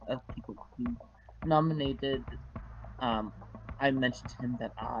roles of people who nominated. I mentioned to him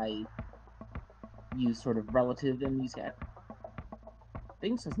that I use sort of relative amnesia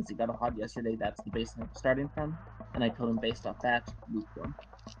things, so since he got a HOD yesterday, that's the baseline I'm starting from, and I told him based off that, lukewarm.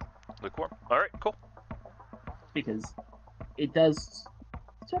 Lukewarm. All right, cool. Because it does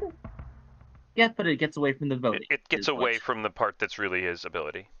sort of. Yeah, but it gets away from the voting. It gets away from the part that's really his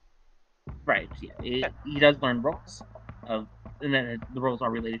ability. Right, yeah. He does learn roles, and then the roles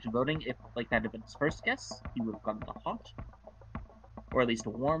are related to voting. If like that had been his first guess, he would have gotten a hot, or at least a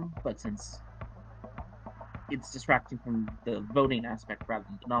warm. But since it's distracting from the voting aspect rather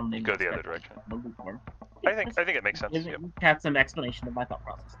than the nominating, go the other direction. The lukewarm. I think it makes sense. Yep. Have some explanation of my thought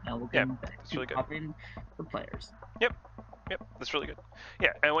process. Now we'll go back that's to really good. operating the players. Yep, that's really good.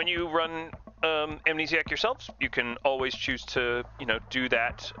 Yeah, and when you run Amnesiac yourselves, you can always choose to, do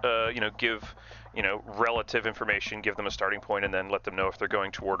that. Give, relative information, give them a starting point, and then let them know if they're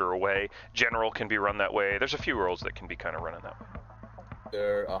going toward or away. General can be run that way. There's a few roles that can be kind of running that way.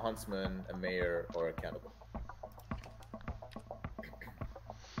 They're a huntsman, a mayor, or a cannibal.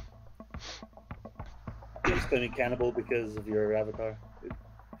 You're just claiming cannibal because of your avatar? It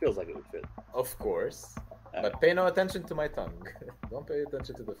feels like it would fit. Of course. But pay no attention to my tongue. Don't pay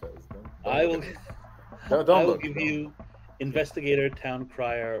attention to the face. I will give you investigator, town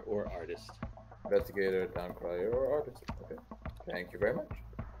crier, or artist. Investigator, town crier, or artist. Okay. Thank you very much.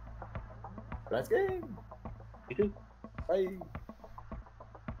 Nice game. You too. Bye.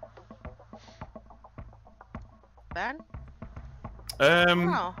 Ben? I don't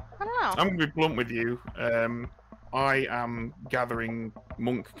know. I'm going to be blunt with you. I am gathering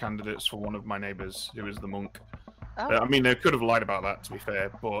monk candidates for one of my neighbours, who is the monk. Oh. I mean, they could have lied about that, to be fair,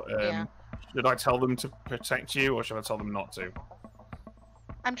 but Yeah. should I tell them to protect you, or should I tell them not to?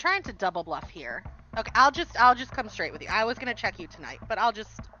 I'm trying to double bluff here. Okay, I'll just come straight with you. I was gonna check you tonight, but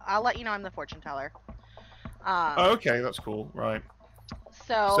I'll let you know I'm the fortune teller. Oh, okay, that's cool. Right.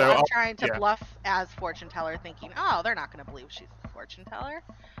 So So I'm trying to yeah. bluff as fortune teller, thinking, oh, they're not gonna believe she's the fortune teller.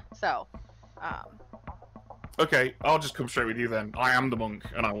 So, Okay, I'll just come straight with you then. I am the monk,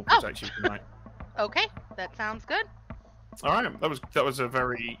 and I will protect you tonight. okay, that sounds good. All right, that was a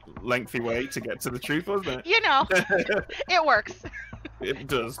very lengthy way to get to the truth, wasn't it? You know, it works. It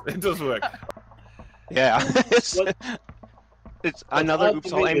does work. Yeah, it's another odd Oops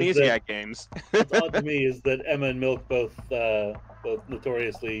to All me is Amnesiac games. What's odd to me is that Emma and Milk both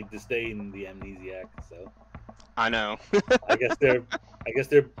notoriously disdain the amnesiac. So I know. I guess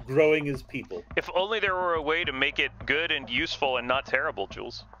they're growing as people. If only there were a way to make it good and useful and not terrible,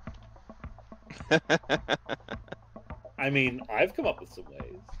 Jules. I mean, I've come up with some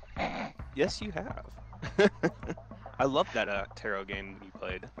ways. Yes, you have. I love that tarot game you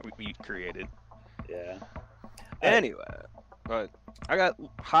played, you created. Yeah. Anyway, but I got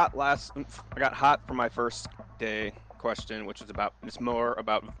hot for my first day question, which is it's more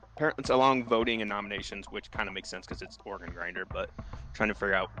about it's along voting and nominations, which kind of makes sense because it's organ grinder, but trying to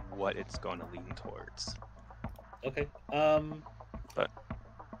figure out what it's going to lean towards. Okay. But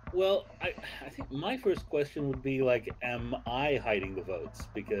Well, I think my first question would be like, am I hiding the votes?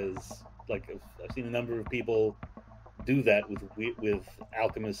 Because like I've seen a number of people do that with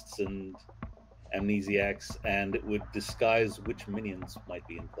alchemists and amnesiacs, and it would disguise which minions might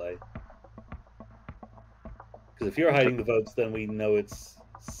be in play. Because if you're hiding the votes, then we know it's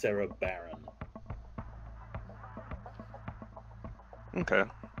Sarah Baron. Okay.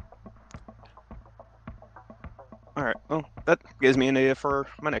 All right. Well, that gives me an idea for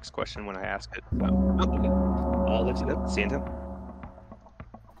my next question when I ask it. I'll let you know. See you then.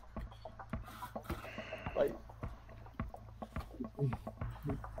 Bye.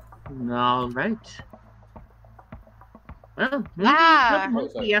 All right.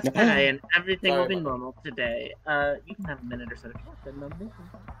 Well, yesterday, and everything will be normal today. You can have a minute or so to talk, then,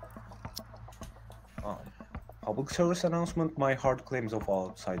 Public service announcement. My hard claims of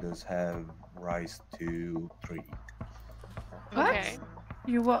outsiders have rise to 3. Okay.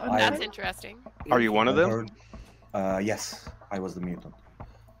 You were. That's interesting. Are you one of them? Yes, I was the mutant.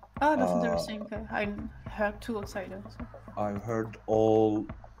 Oh, that's interesting. Okay. I heard 2 outsiders. So. I heard all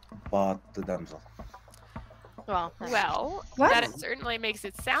but the damsel. Well, that certainly makes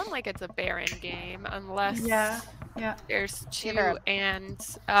it sound like it's a Baron game, unless there's 2 and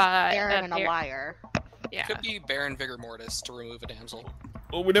Baron and a liar. Yeah. Could be Baron Vigor Mortis to remove a damsel.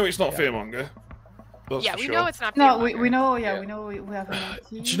 Well, we know it's not Fearmonger. Yeah, we know it's not. No, we know. Yeah, we know we have.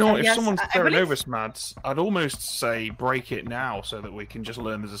 Do you know what? If someone's Cerenovus mads, I'd almost say break it now so that we can just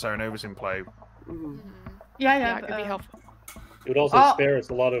learn there's a Cerenovus in play. Yeah, it could be helpful. It would also spare us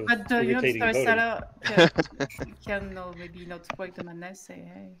a lot of irritating the voting. can maybe not break the madness. Say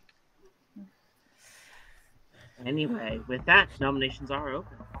hey. Anyway, with that, nominations are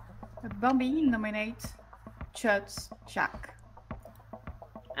open. Bambi nominate Chuds Jack.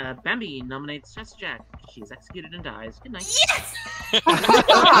 Bambi nominates Chess Jack. She's executed and dies. Good night. Yes!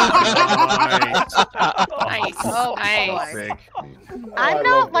 Nice. Oh, nice. I'm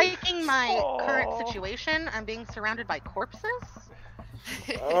not liking my current situation. I'm being surrounded by corpses.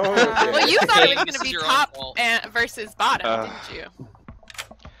 Well, you thought it was going to be top versus bottom, didn't you?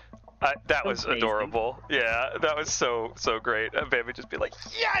 That was adorable. Yeah, that was so great. Bam would just be like,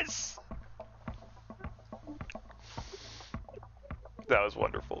 yes! That was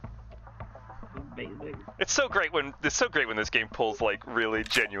wonderful. Amazing. It's so great when this game pulls like really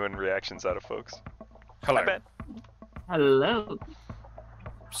genuine reactions out of folks. Hello. Hi, Ben. Hello.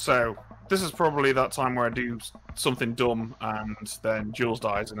 So this is probably that time where I do something dumb and then Jules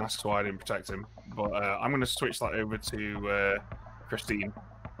dies and asks why I didn't protect him. But I'm going to switch that over to Christine,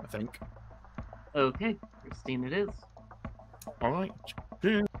 I think. Okay, Christine it is. All right.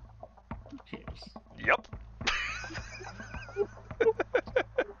 Cheers. Cheers. Yep.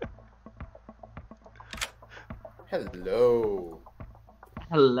 Hello.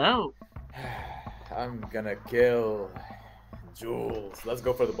 Hello. I'm gonna kill Jules. Let's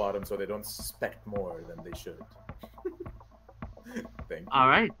go for the bottom so they don't suspect more than they should. Thank you.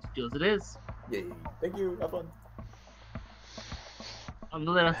 Alright, Jules it is. Yay. Thank you. Have fun. I'm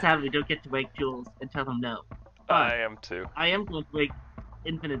a little sad we don't get to wake Jules and tell him no. But I am too. I am going to wake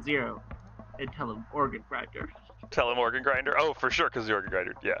Infinite Zero and tell him Organ Grinder. Tell him Organ Grinder? Oh, for sure, because the Organ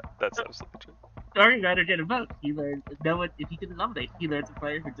Grinder. Yeah, that's absolutely true. Organ Grinder didn't vote. He learned if he didn't nominate, he learns a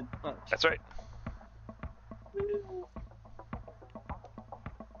player who didn't vote. That's right.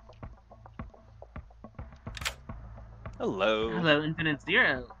 Hello. Hello, Infinite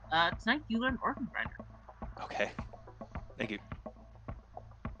Zero. Tonight you learn Organ Grinder. Okay. Thank you.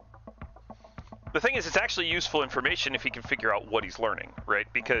 The thing is, it's actually useful information if he can figure out what he's learning, right?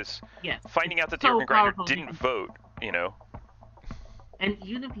 Because finding out that the so Organ Grinder powerful, didn't vote, you know. And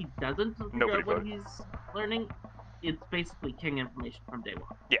even if he doesn't figure out what he's learning, it's basically king information from day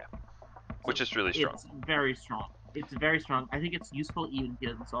one. Yeah, which is really strong. It's very strong. It's very strong. I think it's useful even if he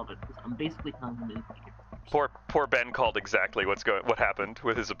doesn't solve it, because I'm basically telling him to Poor Ben called exactly what happened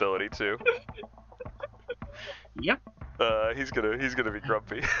with his ability too. Yep. He's gonna be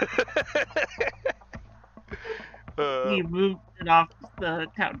grumpy. He moved it off the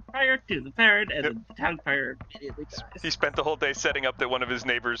town crier to the parrot, and then the town crier immediately dies. He spent the whole day setting up that one of his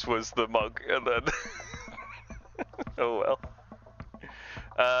neighbors was the mug, and then oh well.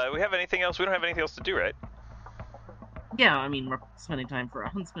 We have anything else? We don't have anything else to do, right? Yeah, I mean, we're spending time for a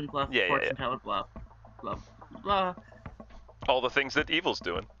huntsman bluff, fortune teller bluff, blah, blah. All the things that Evil's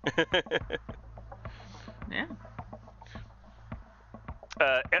doing. Yeah.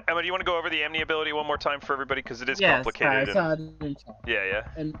 Emma, do you want to go over the Amni ability one more time for everybody? Because it is yes, complicated. I saw it in chat. Yeah.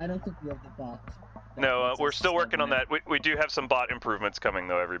 And I don't think we have the bot. No, we're still working on that. We do have some bot improvements coming,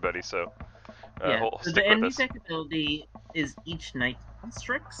 though, everybody, so Yeah, hold, so stick the with us. amnesiac ability is each night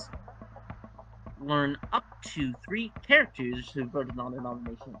asterisks. Learn up to 3 characters who voted on a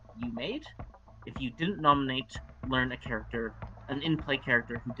nomination you made. If you didn't nominate, learn an in-play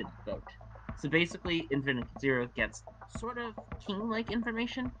character who didn't vote. So basically, Infinite Zero gets sort of king-like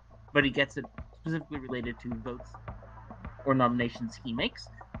information, but he gets it specifically related to votes or nominations he makes.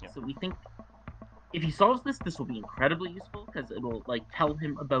 Yep. So we think if he solves this will be incredibly useful because it will tell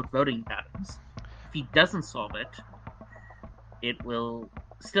him about voting patterns. If he doesn't solve it, it will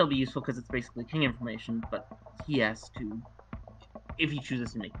still be useful because it's basically king information, but he has to, if he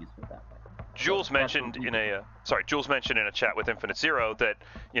chooses to make use of that way. Jules mentioned in a chat with Infinite Zero that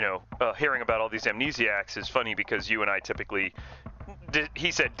hearing about all these amnesiacs is funny because you and I typically,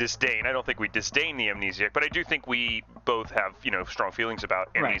 he said disdain. I don't think we disdain the amnesiac, but I do think we both have strong feelings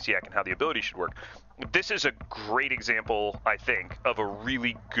about amnesiac and how the ability should work. This is a great example, I think, of a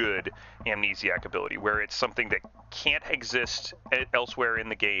really good amnesiac ability where it's something that can't exist elsewhere in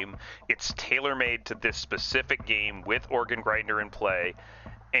the game. It's tailor-made to this specific game with Organ Grinder in play.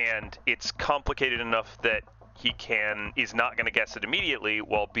 And it's complicated enough that he is not going to guess it immediately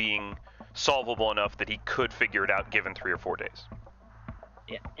while being solvable enough that he could figure it out given 3 or 4 days.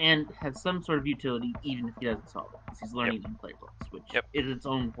 Yeah, and has some sort of utility even if he doesn't solve it, because he's learning in play rules, which is its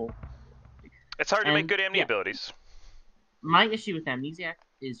own whole. It's hard to make good Amni abilities. My issue with Amnesiac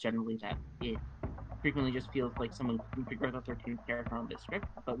is generally that it frequently just feels like someone can figure out their character on the script,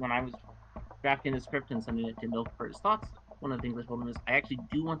 but when I was drafting the script and sending it to Milk for his thoughts, one of the things I told him is I actually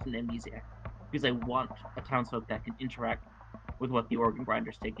do want an amnesiac because I want a townsfolk that can interact with what the organ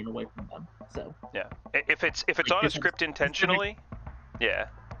grinder's taking away from them. So yeah, if it's on a script intentionally,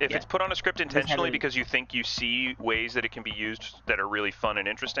 if it's put on a script intentionally because you think you see ways that it can be used that are really fun and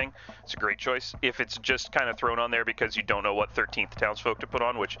interesting, it's a great choice. If it's just kind of thrown on there because you don't know what 13th townsfolk to put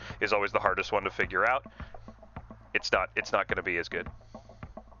on, which is always the hardest one to figure out, it's not going to be as good.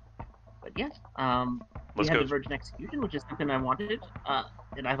 But yeah, we had the Virgin Execution, which is something I wanted,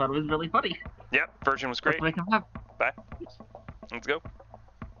 and I thought it was really funny. Yep, Virgin was great. Bye. Let's go.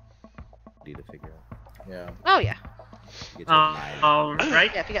 Need to figure out. Yeah. Oh yeah. All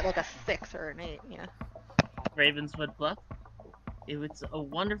right. Yeah, if you get like a 6 or an 8, yeah. Ravenswood Bluff. It was a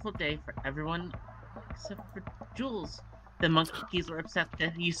wonderful day for everyone except for Jules. The monkeys were upset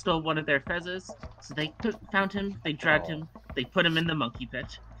that he stole one of their fezzes, so they found him, they dragged him, they put him in the monkey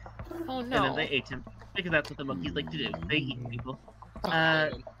pit. Oh no. And then they ate him, because that's what the monkeys like to do. They eat people.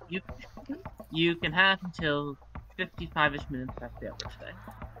 You can have until 55-ish minutes after the hour today.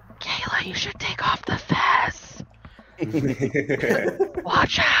 Kayla, you should take off the fez.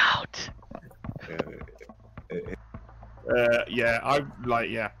 Watch out.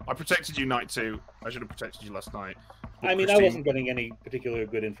 I protected you night 2. I should have protected you last night. I mean, I wasn't getting any particular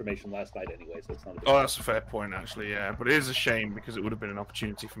good information last night anyway, so it's not a big deal. That's a fair point, actually, yeah. But it is a shame because it would have been an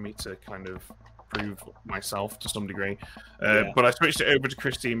opportunity for me to kind of prove myself to some degree. But I switched it over to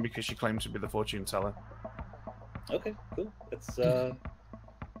Christine because she claimed to be the fortune teller. Okay, cool.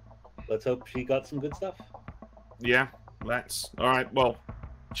 Let's hope she got some good stuff. Yeah, let's. All right, well,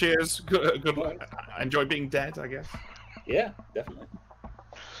 cheers. Good luck. Enjoy being dead, I guess. Yeah, definitely.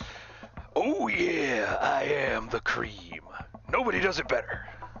 Oh yeah, I am the cream. Nobody does it better.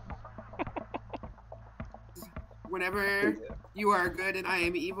 Whenever you are good and I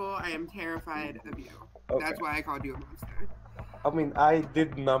am evil, I am terrified of you. Okay. That's why I called you a monster. I mean, I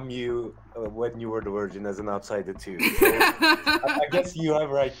did numb you when you were the virgin as an outsider too. So I guess you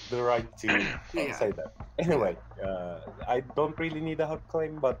have the right to say that. Anyway, I don't really need a hot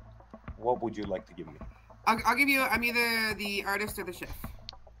claim, but what would you like to give me? I'll give you. I'm either the artist or the chef.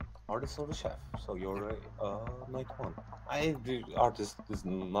 Artist or the chef? So you're night 1. The artist is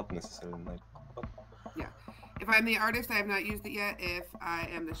not necessarily night 1, but yeah. If I'm the artist, I have not used it yet. If I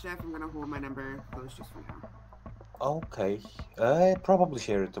am the chef, I'm gonna hold my number close just for now. Okay, I probably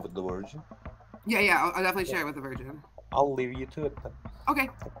share it with the Virgin. Yeah, I'll definitely share it with the Virgin. I'll leave you to it then. Okay,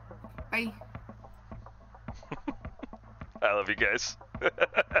 bye. I love you guys.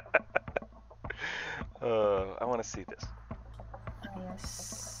 I want to see this.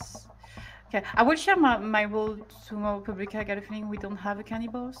 Yes. Okay, I will share my role tomorrow. Public. I got a feeling we don't have a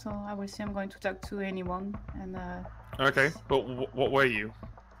cannibal, so I will say I'm going to talk to anyone. And okay, but what were you?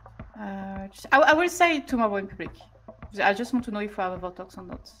 I will say tomorrow in public. I just want to know if we have a Vortex or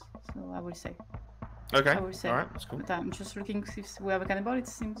not. So I will say. Okay. I will say. All right, that's cool. But I'm just looking if we have a cannibal. It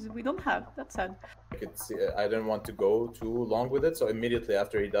seems we don't have. That's sad. I didn't want to go too long with it, so immediately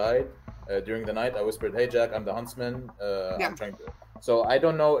after he died, during the night, I whispered, "Hey Jack, I'm the huntsman. I'm trying to." So I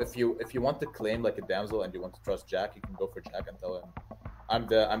don't know if you want to claim like a damsel and you want to trust Jack, you can go for Jack and tell him, I'm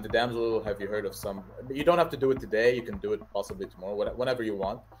the damsel. Have you heard of some? You don't have to do it today. You can do it possibly tomorrow, whenever you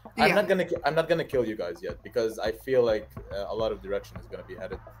want. Yeah. I'm not gonna kill you guys yet because I feel like a lot of direction is gonna be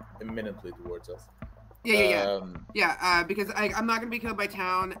headed imminently towards us. Yeah. Because I'm not gonna be killed by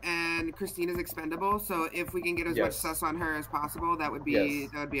town, and Christine is expendable. So if we can get as much sus on her as possible, that would be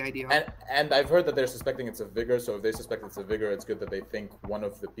ideal. And I've heard that they're suspecting it's a vigor. So if they suspect it's a vigor, it's good that they think one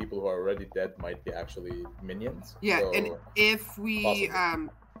of the people who are already dead might be actually minions. Yeah, so, and if we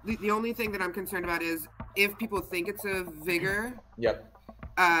the only thing that I'm concerned about is if people think it's a vigor. Yep.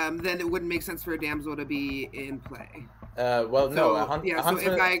 Then it wouldn't make sense for a damsel to be in play. A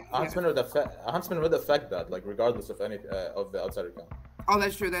huntsman would affect that, like regardless of any of the outsider count. Oh,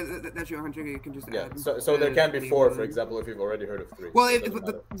 that's true. That's true. Hunter, you can just add. So there can be 4, for example, if you've already heard of 3. Well,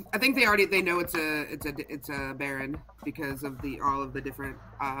 I think they know it's a baron because of all of the different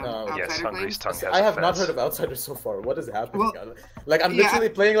outsider claims. I have not heard of outsiders so far. What is happening? Like I'm literally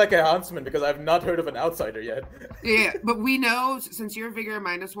playing like a huntsman because I've not heard of an outsider yet. Yeah, but we know since you're vigor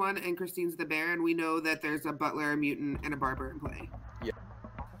 -1 and Christine's the baron, we know that there's a butler, a mutant, and a barber in play. Yeah.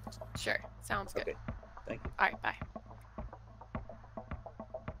 Sure. Sounds good. Okay. Thank you. All right. Bye.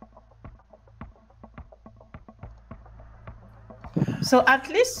 So at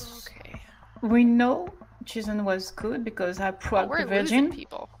least we know Jason was good because I propped we're the virgin. losing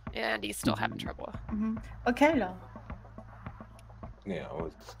people, and he's still having trouble. Okay, là. Yeah, I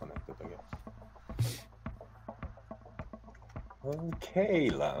was disconnected, I guess. Okay,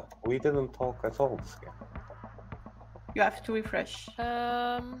 La. We didn't talk at all this game. You have to refresh.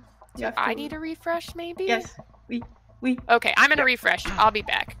 Do I need a refresh, maybe? Yes. We. Okay, I'm gonna refresh. I'll be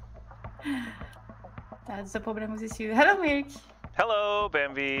back. That's the problem with this. Hello, Milk. Hello,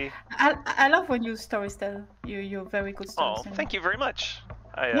 Bambi. I love when you storytell. You're very good storytelling. Oh, thank you very much.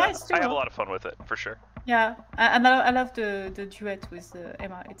 I have a lot of fun with it, for sure. Yeah, and I love the duet with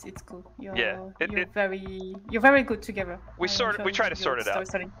Emma. It's cool. You're very good together. We try to sort it out.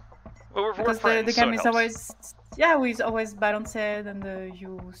 We're because friends, the game so is always we always balanced and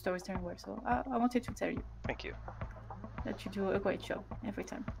you storytelling well. So I wanted to tell you. Thank you. That you do a great job every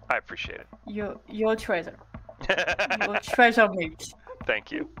time. I appreciate it. You're a treasure. You're a treasure, Milk.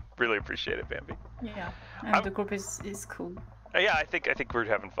 Thank you. Really appreciate it, Bambi. Yeah, and the group is cool. Yeah, I think we're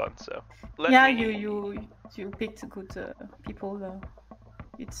having fun. So. You picked good people.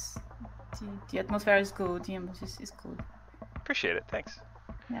 It's the atmosphere is good. The emotions is good. Appreciate it. Thanks.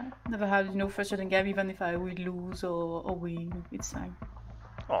 Yeah, never had frustrating game. Even if I will lose or win, it's fine.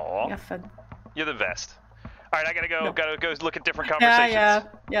 Aww. We have fun. You're the best. All right, I gotta go. Gotta go look at different conversations.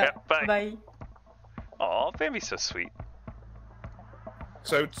 Yeah. Bye. Aw, Bambi's so sweet.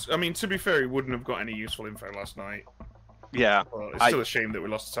 So, I mean, to be fair, he wouldn't have got any useful info last night. Yeah. Well, it's still a shame that we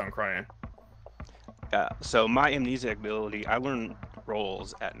lost to Town Crier. Yeah. So my amnesiac ability, I learned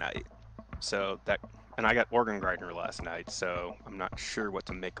roles at night. So and I got Organ Grinder last night, so I'm not sure what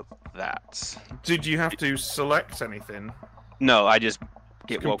to make of that. Did you have to select anything? No, I just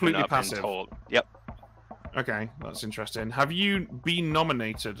get woken up passive. and told. Yep. Okay, that's interesting. Have you been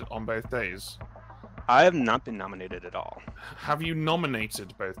nominated on both days? I have not been nominated at all. Have you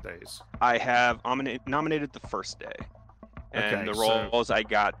nominated both days? I have nominated the first day. And the roles I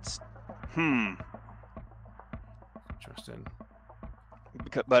got... Interesting.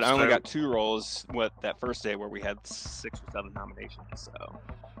 But I only got 2 roles that first day where we had 6 or 7 nominations, so...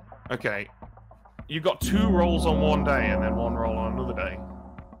 Okay. You got 2 roles on one day and then 1 role on another day?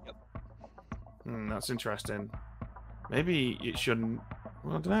 Yep. That's interesting. Maybe it shouldn't...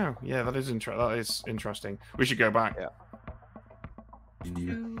 Well, I don't know. Yeah, that is interesting. We should go back. Yeah.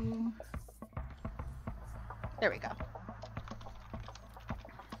 There we go.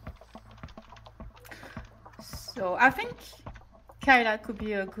 So I think Kyla could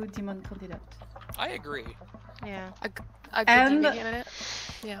be a good demon candidate. I agree. Yeah. A good demon candidate.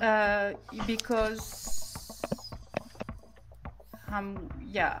 Yeah. Because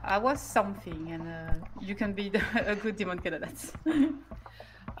I was something, and you can be a good demon candidate.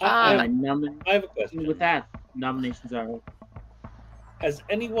 I have a question. With that, nominations are. Has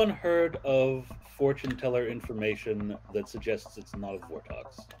anyone heard of fortune teller information that suggests it's not a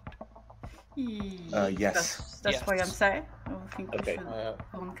Vortox? Yes. That's why I'm saying. I think okay.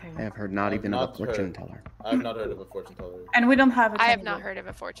 I have heard not even of a fortune teller. I've not heard of a fortune teller. And we don't have. I have not heard of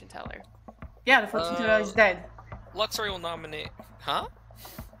a fortune teller. Yeah, the fortune teller is dead. Luxury will nominate. Huh?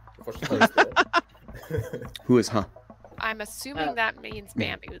 The fortune teller is dead. Who is huh? I'm assuming that means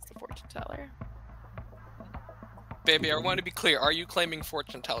Bambi was the fortune teller. Baby, I want to be clear. Are you claiming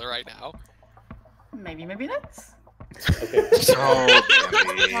fortune teller right now? Maybe not. Okay. Oh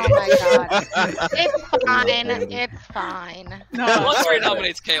my god. It's fine. It's fine. No. Luxray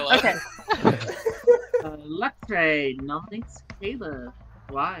nominates Kayla. Okay. Luxray nominates Kayla.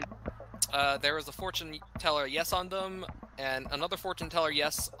 Why? There was a fortune teller yes on them, and another fortune teller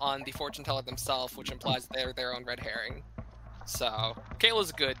yes on the fortune teller themselves, which implies they're their own red herring. So,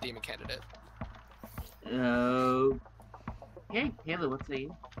 Kayla's a good demon candidate. Okay, Kayla, what say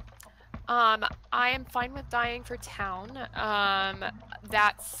you? I am fine with dying for town.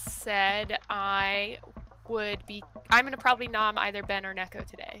 That said, I'm gonna probably nom either Ben or Neko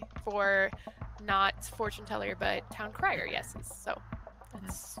today for not fortune teller but town crier yeses. So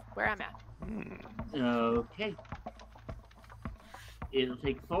that's where I'm at. Okay. It'll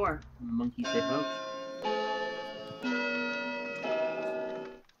take 4. Monkeys say vote.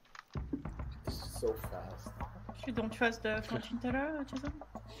 So fast. You don't trust the fortune teller, Jason?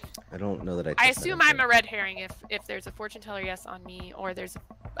 I don't know that I. I assume I'm a red herring if there's a fortune teller yes on me, or there's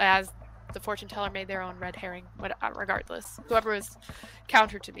as the fortune teller made their own red herring. But regardless, whoever was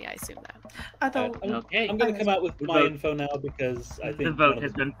counter to me, I assume that. I'm going to come out with my info now because I think the vote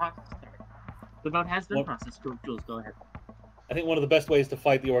has been processed. The vote has been processed. Jules, go ahead. I think one of the best ways to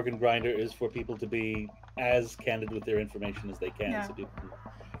fight the organ grinder is for people to be as candid with their information as they can, so people can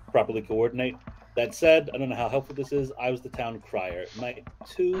properly coordinate. That said, I don't know how helpful this is. I was the town crier. Night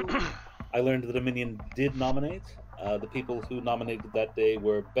 2, I learned that Dominion did nominate. The people who nominated that day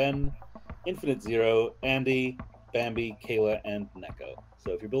were Ben, Infinite Zero, Andy, Bambi, Kayla, and Neko.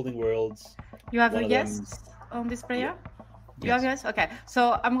 So if you're building worlds, You have one a of yes on this player? You have yes? Okay.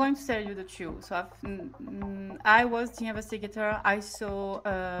 So I'm going to tell you the truth. So I was the investigator. I saw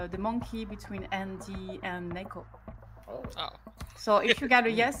the monkey between Andy and Neko. Oh. So if you got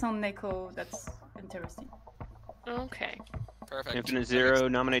a yes on Neko, that's interesting. Okay. Perfect. Infinite Zero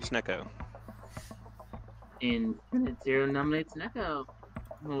nominates Neko. Infinite Zero nominates Neko.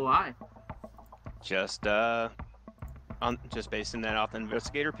 Why? Just based on that off the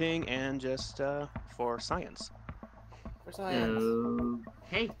investigator ping and just for science. For science.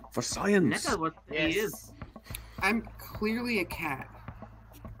 Okay. For science. Neko, what he is? I'm clearly a cat.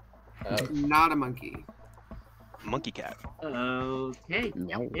 Not a monkey. Monkey cat. Okay.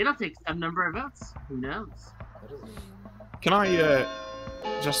 It'll take some number of votes. Who knows? Can I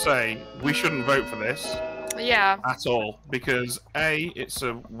just say we shouldn't vote for this? Yeah. At all, because A, it's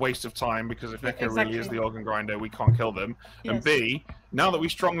a waste of time because if Neko really is Exactly. the organ grinder, we can't kill them. And Yes. B, now that we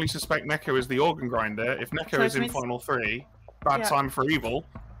strongly suspect Neko is the organ grinder, if Neko So is it in means- final 3, bad Yeah. time for evil.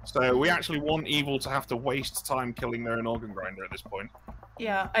 So we actually want evil to have to waste time killing their own organ grinder at this point.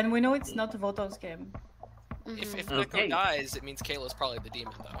 Yeah, and we know it's not a voters game. If Okay. Neko dies, it means Kayla's probably the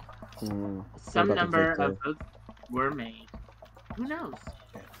demon, though. Some number of votes were made. Who knows?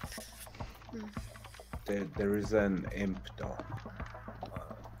 There is an imp though.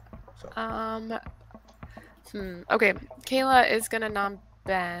 Okay. Kayla is gonna nom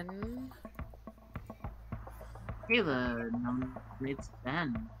Ben. Kayla nominates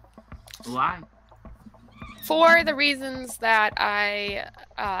Ben. Why? For the reasons that I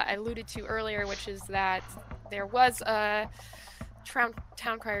alluded to earlier, which is that there was a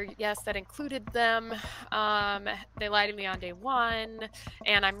town crier yes that included them. They lied to me on day 1,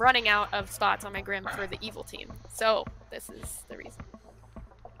 and I'm running out of spots on my grim for the evil team. So this is the reason.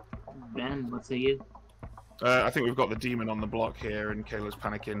 Ben, what say you? I think we've got the demon on the block here, and Kayla's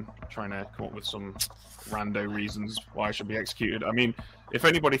panicking, trying to come up with some rando reasons why I should be executed. I mean, if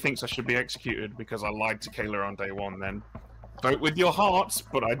anybody thinks I should be executed because I lied to Kayla on day 1, then vote with your hearts,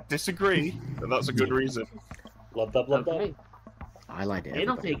 but I disagree that that's a good reason. Love that, love Okay. I lied to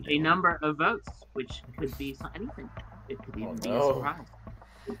It'll everybody. take a number of votes, which could be anything. It could even be a no. surprise.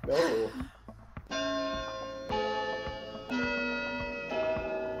 No.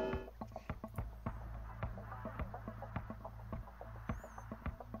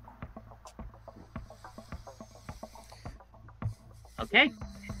 Okay.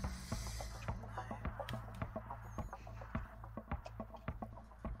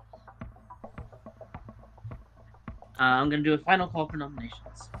 I'm gonna do a final call for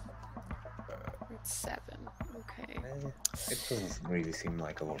nominations. 7. Okay. It doesn't really seem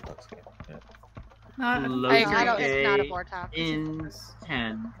like a Vortex game. Yeah. It's not a Vortex. In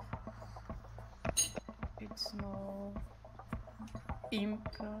 10. It's no imp,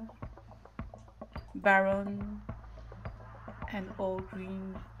 baron, and all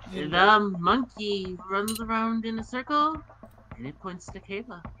green. The monkey runs around in a circle, and it points to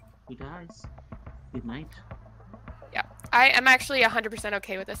Kayla, who dies. Good night. Yeah, I am actually 100%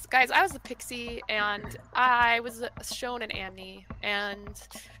 okay with this. Guys, I was a pixie, and I was shown an Amni, and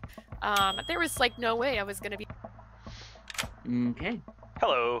there was, like, no way I was going to be Okay.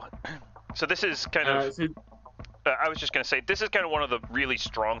 Hello. So this is kind of. I was just going to say, this is kind of one of the really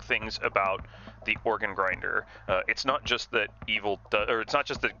strong things about the organ grinder. It's not just that it's not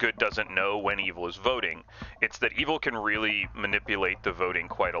just that good doesn't know when evil is voting. It's that evil can really manipulate the voting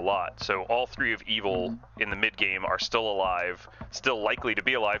quite a lot. So all three of evil in the mid game are still alive, still likely to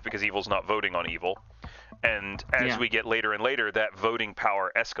be alive because evil's not voting on evil. And as we get later and later, that voting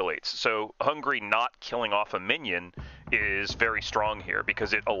power escalates. So Hungry not killing off a minion is very strong here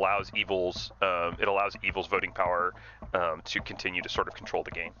because it allows evil's voting power to continue to sort of control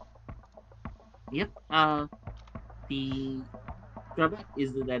the game. Yep. The drawback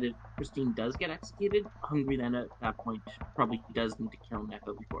is that if Christine does get executed, Hungry then at that point probably does need to kill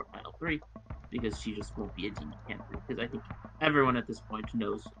Neko before Final 3, because she just won't be a demon candidate. Because I think everyone at this point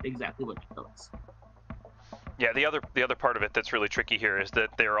knows exactly what Neko is. Yeah, the other part of it that's really tricky here is that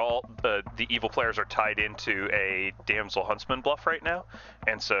they're all the evil players are tied into a damsel huntsman bluff right now,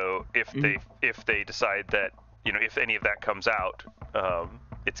 and so if they decide that, you know, if any of that comes out,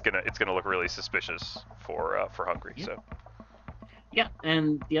 it's gonna look really suspicious for Hungry. Yeah. So. Yeah,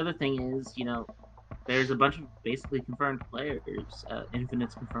 and the other thing is, you know, there's a bunch of basically confirmed players.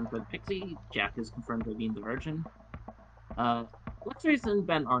 Infinite's confirmed by the Pixie. Jack is confirmed by being the Virgin. Luxuries and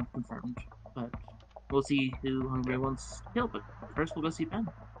Ben aren't confirmed, but we'll see who Hungry wants to kill. But first, we'll go see Ben.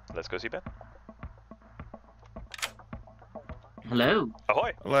 Let's go see Ben. Hello.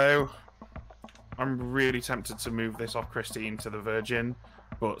 Ahoy. Hello. I'm really tempted to move this off Christine to the Virgin,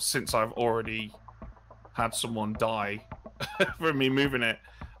 but since I've already had someone die from me moving it,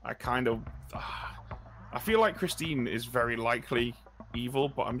 I kind of... I feel like Christine is very likely evil,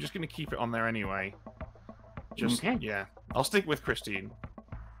 but I'm just going to keep it on there anyway. Okay. Yeah. I'll stick with Christine.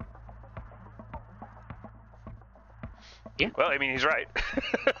 Yeah. Well, I mean, he's right.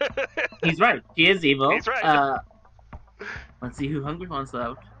 He's right. She is evil. He's right. Let's see who Hungry wants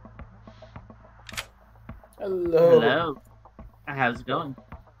out. Hello. Hello. How's it going?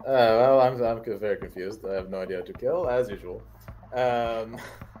 Well, I'm very confused. I have no idea how to kill, as usual.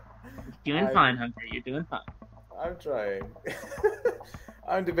 Doing fine, Hungry. You're doing fine. I'm trying.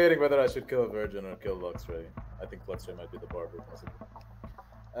 I'm debating whether I should kill a Virgin or kill Luxray. I think Luxray might be the barber, possibly.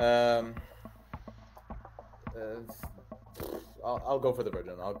 I'll go for the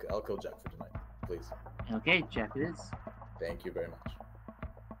Virgin. I'll kill Jack for tonight, please. Okay, Jack it is. Thank you very much.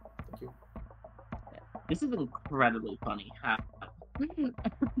 Thank you. This is incredibly funny.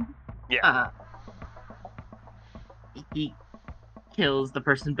 Yeah. He kills the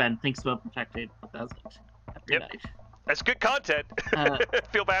person Ben thinks about protecting, but doesn't. Every night. That's good content.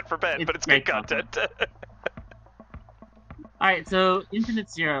 Feel bad for Ben, but it's good content. Alright, so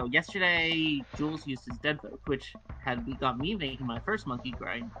Infinite Zero. Yesterday, Jules used his deadvote, which got me making my first monkey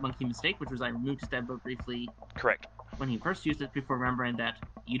mistake, which was I removed his deadvote briefly. Correct. When he first used it, before remembering that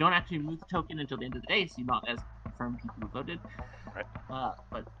you don't actually remove the token until the end of the day, so you're not as confirmed people who voted. Right.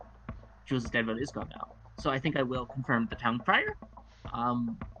 But Jules' deadvote is gone now. So I think I will confirm the town crier.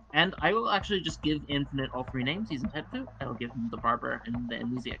 And I will actually just give Infinite all three names he's entitled to. I will give him the Barber and the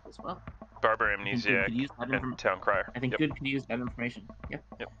Amnesiac as well. Barber, Amnesiac, and Town Crier. I think Good could use that information. Yep.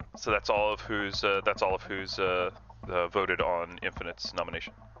 So that's all of who's voted on Infinite's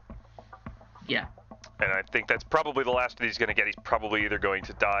nomination. Yeah. And I think that's probably the last that he's going to get. He's probably either going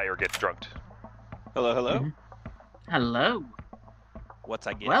to die or get drunked. Hello, hello. Mm-hmm. Hello. What's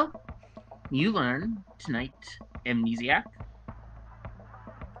I get? Well, you learn tonight Amnesiac,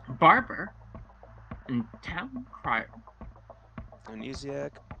 Barber, and Town Crier.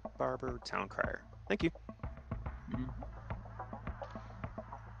 Amnesiac, Barber, Town Crier. Thank you.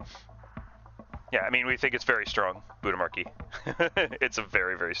 Yeah, I mean, we think it's very strong, Budamarki. It's a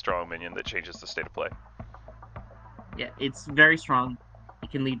very, very strong minion that changes the state of play. Yeah, it's very strong.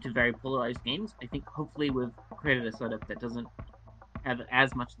 It can lead to very polarized games. I think hopefully we've created a setup that doesn't have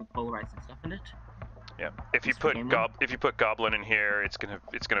as much of the polarizing stuff in it. Yeah, if you put Goblin in here, it's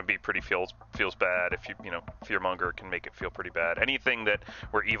gonna be pretty feels bad. If you know, Fearmonger can make it feel pretty bad. Anything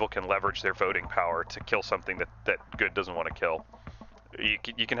where evil can leverage their voting power to kill something that good doesn't want to kill,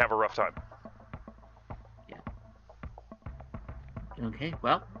 you can have a rough time. Okay,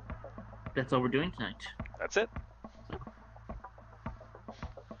 well, that's all we're doing tonight. That's it.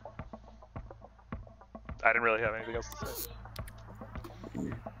 I didn't really have anything else to say.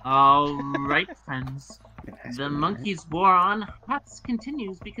 Alright, friends. The monkey's war on huts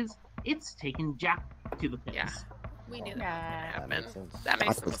continues because it's taken Jack to the pits. Yeah, we knew that. That makes That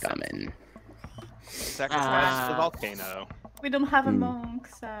was coming. Sacrifice the volcano. We don't have a monk,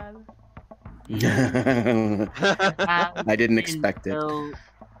 sad. I didn't expect it.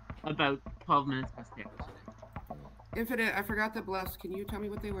 About 12 minutes past the episode. Infinite, I forgot the bluffs. Can you tell me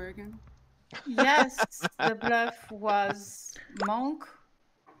what they were again? Yes, the bluff was monk.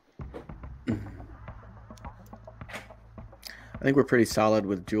 I think we're pretty solid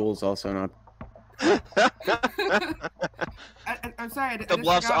with Jules also not. I'm sorry. The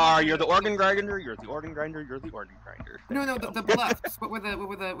bluffs are you're the organ grinder, you're the organ grinder, you're the organ grinder. No, the bluffs. What were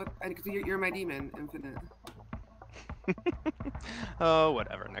the because you're my demon, Infinite. Oh,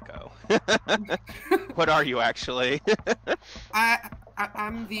 whatever, Nico. What are you actually?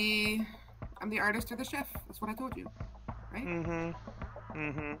 I'm the artist or the chef. That's what I told you, right?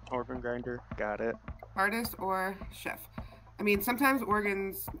 Organ grinder, got it. Artist or chef. I mean, sometimes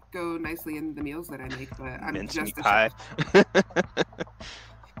organs go nicely in the meals that I make, but I'm Mincemeat just a pie. chef.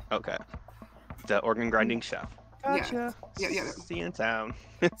 Okay. The organ grinding chef. Gotcha. Yeah. See you in town.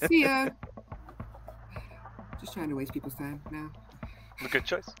 See ya. Just trying to waste people's time now. Good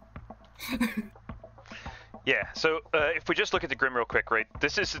choice. Yeah, so if we just look at the Grim real quick, right?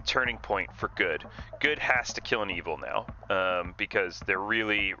 This is the turning point for good. Good has to kill an evil now, because they're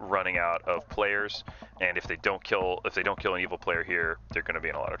really running out of players, and if they don't kill an evil player here, they're going to be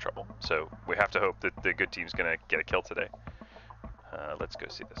in a lot of trouble. So we have to hope that the good team's going to get a kill today. Let's go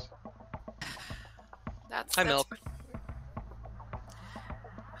see this. Hi, Milk.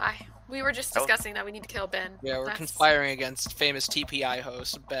 Hi. We were just discussing that we need to kill Ben. Yeah, we're conspiring against famous TPI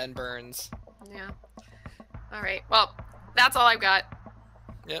host Ben Burns. Yeah. All right. Well, that's all I've got.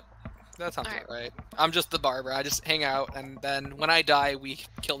 Yep. That sounds about right. I'm just the barber. I just hang out, and then when I die, we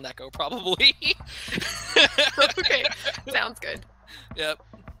kill Neko, probably. Okay. Sounds good. Yep.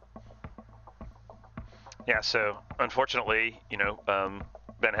 Yeah, so unfortunately,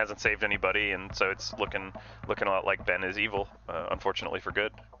 Ben hasn't saved anybody, and so it's looking a lot like Ben is evil, unfortunately for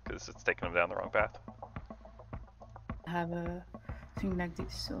good, because it's taking him down the wrong path. I have a thing like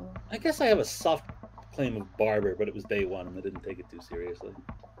this, so... I guess I have a soft claim of barber, but it was day one and I didn't take it too seriously.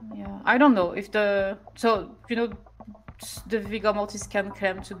 Yeah, I don't know if the... So, the Vigor Mortis can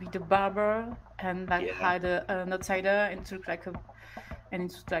claim to be the barber and hide an outsider, and to look like a... And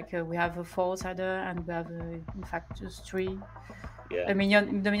it's like we have a 4 outsider and we have, in fact, just 3. Yeah. The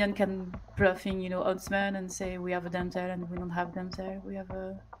minion can bluffing, oddsman and say we have a damsel and we don't have damsel. We have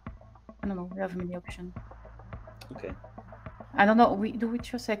I don't know, we have many options. Okay. I don't know, do we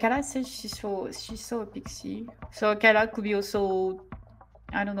trust her? Kala says she saw a pixie. So Kala could be also,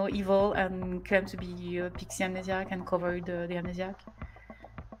 I don't know, evil and claim to be a pixie amnesiac and cover the amnesiac.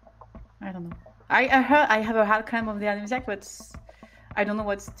 I don't know. I have a hard claim of the amnesiac, but I don't know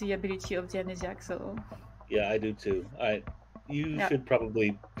what's the ability of the amnesiac, so... Yeah, I do too. You should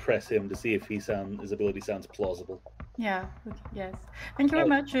probably press him to see if his ability sounds plausible. Yeah, okay, yes. Thank you very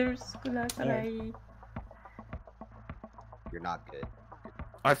much, Jules. Good luck, bye. You're not good.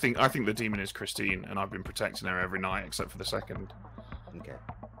 I think the demon is Christine, and I've been protecting her every night except for the second. Okay.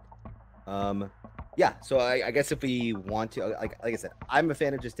 Yeah. So I guess if we want to, like I said, I'm a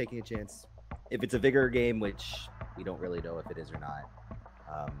fan of just taking a chance. If it's a vigor game, which we don't really know if it is or not,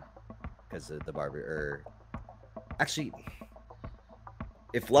 because of the barber. Actually,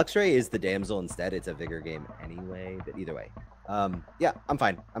 if Luxray is the damsel instead, it's a vigor game anyway. But either way, yeah, I'm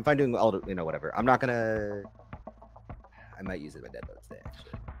fine. I'm fine doing all whatever. I'm not gonna. I might use it with dead votes today,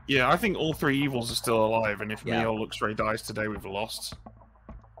 actually. Yeah, I think all 3 evils are still alive, and if me or Luxray dies today, we've lost.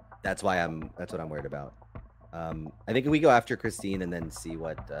 That's what I'm worried about. I think we go after Christine and then see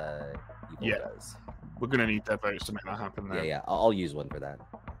what evil does. We're gonna need dead votes to make that happen. There. Yeah. I'll use one for that.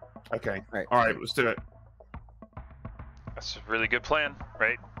 Okay. All right. Let's do it. That's a really good plan,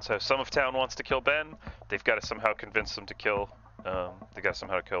 right? So some of town wants to kill Ben. They've got to somehow convince them to kill. They got to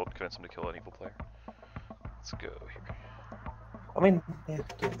somehow convince them to kill an evil player. Let's go here. I mean,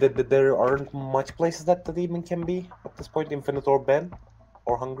 there aren't much places that the demon can be at this point. Infinite or Ben,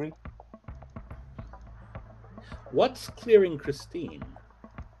 or Hungry. What's clearing Christine?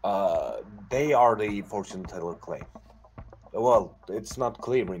 They are the fortune teller claim. Well, it's not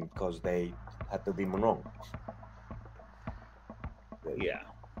clearing because they had the demon wrong. Yeah.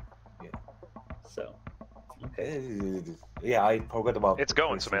 So. Okay. Yeah, I forgot about. It's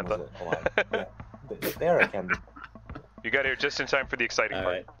going, Samantha. Yeah. There I can be. You got here just in time for the exciting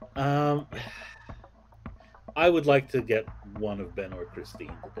part. Right. I would like to get one of Ben or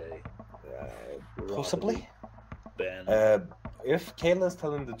Christine today. Possibly. Ben. If Kayla's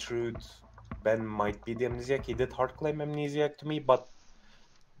telling the truth, Ben might be the amnesiac. He did hard claim amnesiac to me, but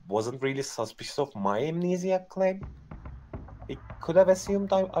wasn't really suspicious of my amnesiac claim. He could have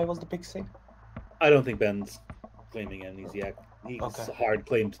assumed I was the pixie. I don't think Ben's claiming amnesiac. He's hard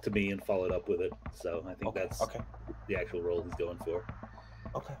claimed to me and followed up with it, so I think that's the actual role he's going for.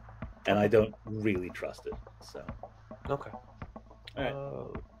 Okay. And I don't really trust it, so. Okay. Alright.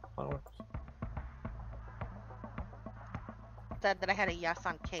 Onwards. Said that I had a yes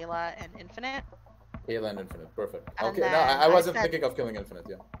on Kayla and Infinite. Kayla and Infinite, perfect. And Okay, no, then I wasn't said- thinking of killing Infinite,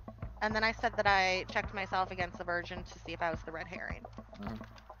 yeah. And then I said that I checked myself against the Virgin to see if I was the red herring.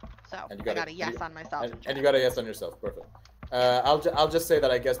 So And you I got got it. a yes And you- on myself. And you got a yes on yourself, perfect. I'll just say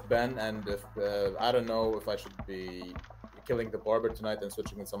that I guess Ben, and if I don't know if I should be killing the barber tonight and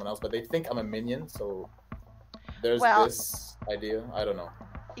switching with someone else, but they think I'm a minion, so there's Well- this idea. I don't know.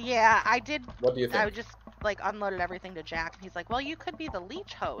 Yeah, I did. What do you think? I just like unloaded everything to Jack, and he's like, "Well, you could be the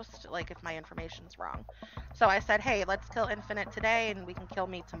leech host, like if my information's wrong." So I said, "Hey, let's kill Infinite today, and we can kill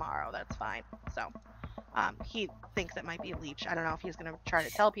me tomorrow. That's fine." So, he thinks it might be leech. I don't know if he's gonna try to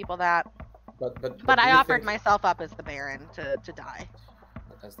tell people that. But But do I you offered think- myself up as the Baron to die.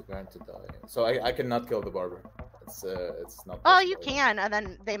 as the Baron to die. So I cannot kill the barber. It's not. Oh, you can, and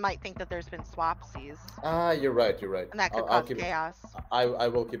then they might think that there's been swapsies, Ah, you're right. and that could I'll cause keep it. chaos. I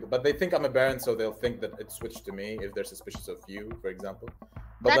will keep it, but they think I'm a Baron, so they'll think that it switched to me if they're suspicious of you, for example. But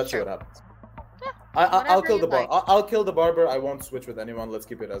That's let's see true. what happens. Yeah, I'll whatever kill the you bar. like. I'll kill the barber. I won't switch with anyone. Let's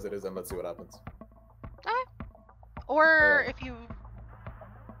keep it as it is, and let's see what happens. Or Uh,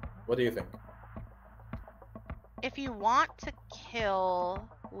 What do you think? if you want to kill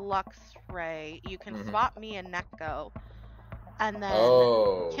Luxray, you can Mhm. swap me and Neko, and then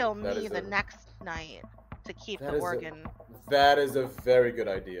Oh, kill that me is the a- next night to keep That the is a- organ. That is a very good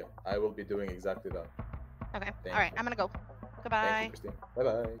idea. I will be doing exactly that. Okay. Thank All right. you. I'm gonna go. Thank Goodbye. you, Christine. Bye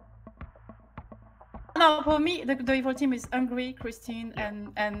bye. No, for me, the evil team is Hungry, Christine,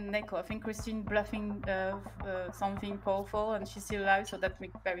 and Neko. I think Christine bluffing something powerful, and she's still alive, so that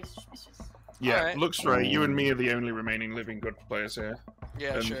makes very suspicious. Yeah, Alright. looks right. You and me are the only remaining living good players here.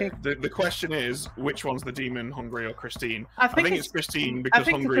 Yeah, And sure. the question is, which one's the demon, Hungry or Christine? I I think think it's it's- Christine I because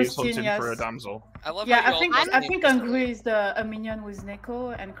think Hungry is Christine, hunting for a yes. damsel. I love Yeah, how you I all think just I named think this Hungry is a minion with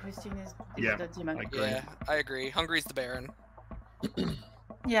Neko, and Christine is Yeah, the demon. I agree. Yeah, I agree. Hungry's the Baron.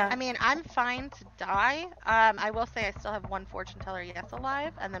 Yeah. I mean, I'm fine to die. I will say I still have one fortune teller yes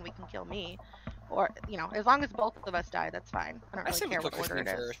alive, and then we can kill me. Or, as long as both of us die, that's fine. I don't I really say we care put what order it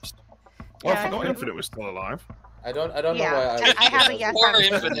Christine is. first. Well, Yeah, I forgot I- Infinite was still alive. I don't know Yeah, why I have a yes Or on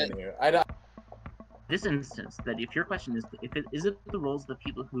Infinite. here. I don't. This instance, that if your question is, is it the roles of the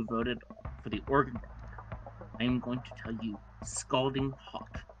people who voted for the organ, I am going to tell you, scalding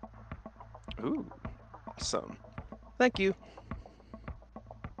hot. Ooh, awesome. Thank you.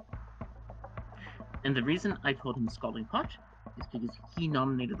 And the reason I told him scalding hot is because he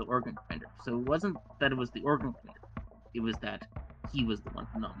nominated the organ grinder. So it wasn't that it was the organ grinder; it was that he was the one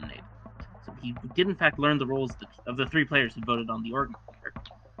who nominated. So he did in fact learn the roles of the three players who voted on the organ grinder.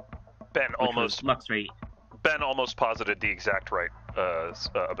 Ben which almost was Luxray. Ben almost posited the exact right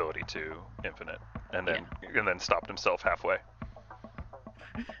ability to Infinite, and then stopped himself halfway.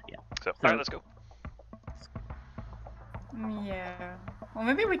 Yeah. So all right, let's go. Yeah. Well,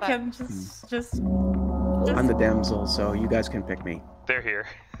 maybe we can just. I'm the damsel, so you guys can pick me. They're here.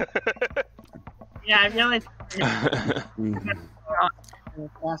 Yeah, I realized. Mhm.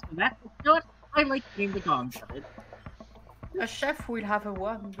 That. You know what? I like being the gong side. A chef will have a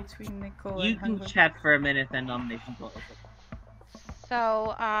one between Neko You and can Hungry. chat for a minute, then nominations will open.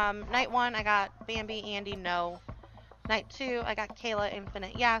 So, night 1, I got Bambi, Andy, no. Night 2, I got Kayla,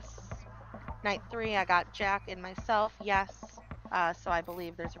 Infinite, yes. Night 3, I got Jack and myself, yes. So I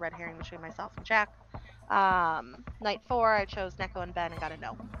believe there's a red herring between myself and Jack. Night 4, I chose Neko and Ben and got a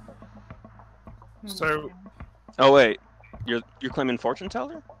no. So, Oh wait, you're claiming fortune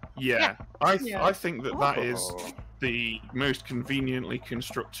teller? yeah, Yeah. I think that is Oh. the most conveniently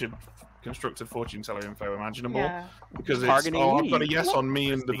constructed fortune teller info imaginable. Yeah. Because it's, Targeting I've got a me. yes on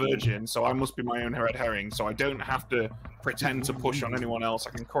me and the Virgin, so I must be my own red herring, so I don't have to pretend to push on anyone else.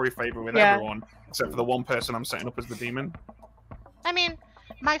 I can curry favor with Yeah. everyone, except for the one person I'm setting up as the demon. I mean,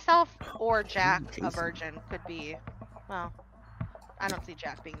 myself or Jack, a virgin, could be, well, I don't see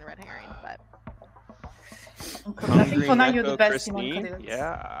Jack being the red herring, but... I think for now you're the Neko, best team on Christine? candidates.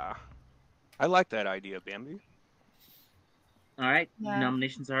 Yeah. I like that idea, Bambi. All right, Yeah.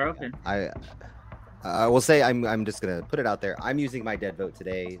 nominations are open. I will say I'm just gonna put it out there. I'm using my dead vote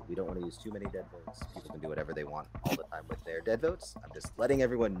today. We don't want to use too many dead votes. People can do whatever they want all the time with their dead votes. I'm just letting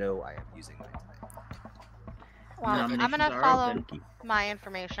everyone know I am using mine today. Well, I'm Nominations gonna are follow open. my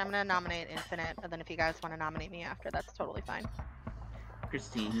information. I'm gonna nominate Infinite, and then if you guys want to nominate me after, that's totally fine.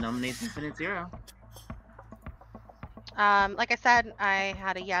 Christine nominates Infinite Zero. Like I said, I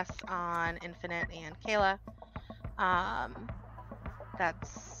had a yes on Infinite and Kayla.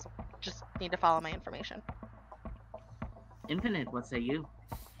 That's just need to follow my information. Infinite, what say you?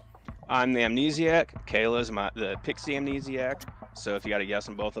 I'm the amnesiac. Kayla's the pixie amnesiac. So if you got a yes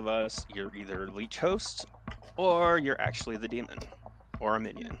on both of us, you're either leech host or you're actually the demon or a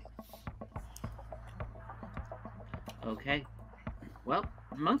minion. Okay. Well,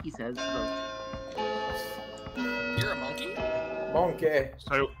 Monkey says vote. You're a monkey? Monkey.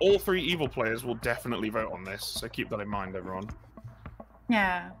 So all 3 evil players will definitely vote on this. So keep that in mind, everyone.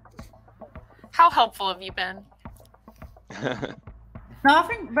 Yeah. How helpful have you been? No, I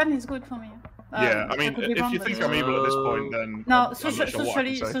think Ben is good for me. Yeah, I mean, if you think I'm evil at this point, then no, I'm not sure what I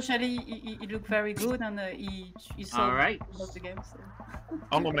can say. socially, he looked very good, and he saw Alright. most of the game. So.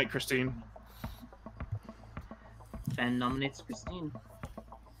 I'll nominate Christine. Ben nominates Christine.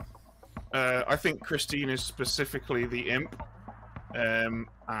 I think Christine is specifically the imp, and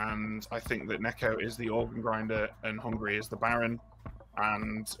I think that Neko is the organ grinder and Hungry is the Baron.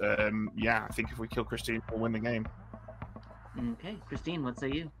 And yeah, I think if we kill Christine, we'll win the game. Okay, Christine, what say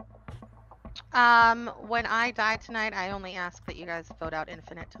you? When I die tonight, I only ask that you guys vote out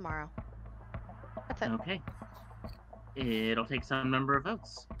Infinite tomorrow. That's it. Okay. It'll take some number of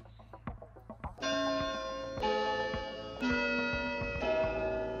votes.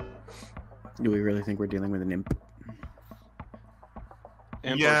 Do we really think we're dealing with an imp?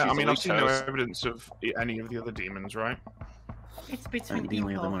 Yeah, I mean, I've seen no evidence of any of the other demons, right? It's between the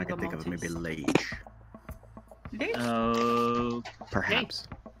only other one I could think of is maybe Lage. Perhaps.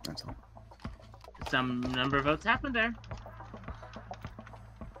 That's all. Some number of votes happened there.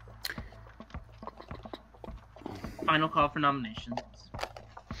 Final call for nominations.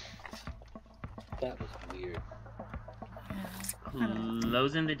 That was weird.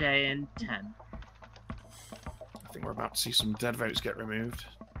 Closing the day in 10. I think we're about to see some dead votes get removed.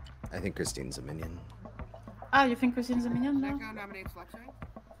 I think Christine's a minion. Ah, you think Christine's a minion now? Neko nominates Luxray.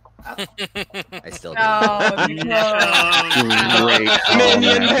 I still do. Great.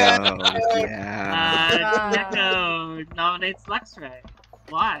 Minion Yeah. Neko nominates Luxray.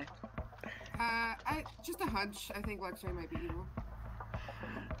 Why? Just a hunch. I think Luxray might be evil.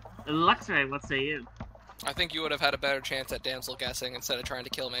 Luxray, what say you? I think you would have had a better chance at damsel guessing instead of trying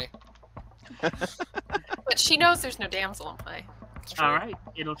to kill me. But she knows there's no damsel in play. Alright,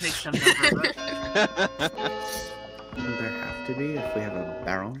 it'll take some number of votes. Wouldn't there have to be if we have a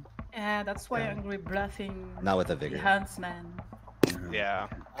Baron? Yeah, that's why I'm bluffing. Not with a vigor. The huntsman. Yeah.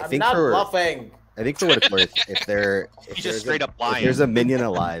 I'm not bluffing. I think for what it's worth, if there, He's just straight up lying. If there's a minion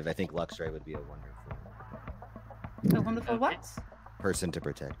alive, I think Luxray would be a wonderful A wonderful what? person to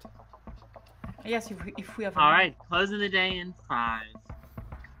protect. Yes, if we have. Alright, closing the day in 5.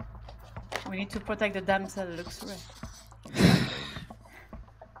 We need to protect the damsel Luxray.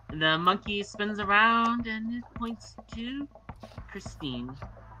 The monkey spins around and it points to Christine,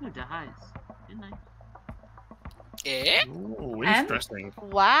 who dies. Good night. Eh? Ooh, interesting.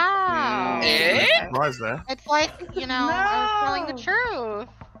 Wow. Eh? Surprise there. It's like, you know, I was telling the truth.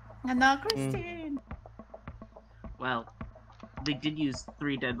 And now Christine. Well, they did use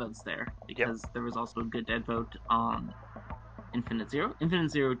 3 dead votes there, because there was also a good dead vote on Infinite Zero.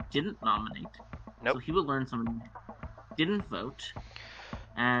 Infinite Zero didn't nominate. Nope. So he will learn someone who didn't vote,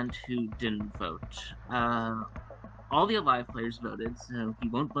 and who didn't vote. All the alive players voted, so he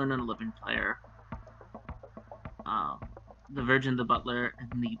won't learn an 11 player. The Virgin, the Butler,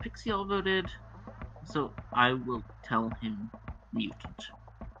 and the Pixie all voted, so I will tell him mutant,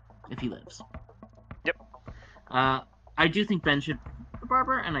 if he lives. Yep. I do think Ben should the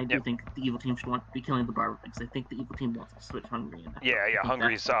Barber, and I do think the evil team should want to be killing the Barber, because I think the evil team wants to switch Hungry. And Yeah,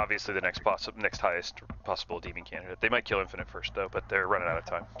 Hungry's obviously the next highest possible demon candidate. They might kill Infinite first, though, but they're running out of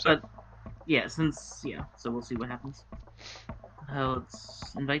time. So. But, yeah, so we'll see what happens.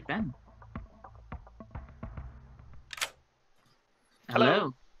 Let's invite Ben.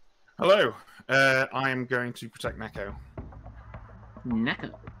 Hello. Hello. I am going to protect Neko.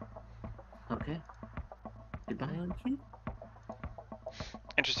 Neko. Okay. Goodbye.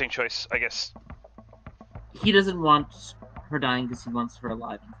 Interesting choice, I guess. He doesn't want her dying because he wants her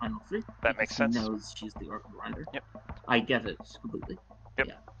alive in Final 3. That makes sense. He knows she's the Organ Grinder. Yep. I get it completely. Yep.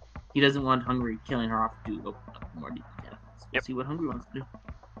 Yeah. He doesn't want Hungry killing her off to open up more deep candidates. We'll see what Hungry wants to do.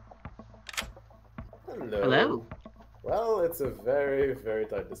 Hello. Well, it's a very, very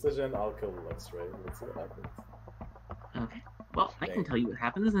tight decision. I'll kill Luxray. Let's see what happens. Okay. Well, I can tell you what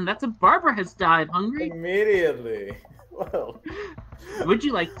happens, and that's a Barber has died, Hungry. Immediately. Well. Would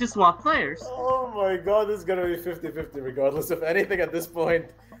you like to swap players? Oh my god, this is gonna be 50-50 regardless of anything at this point.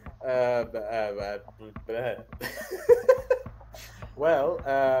 Well,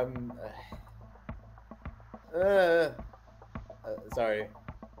 sorry.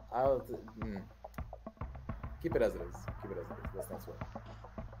 I'll keep it as it is. Keep it as it is. Let's not sweat.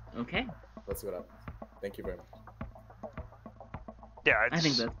 Okay. Let's see what happens. Thank you very much. Yeah, I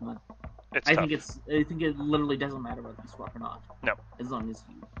think that's not. It's I tough. think it literally doesn't matter whether you swap or not. No. As long as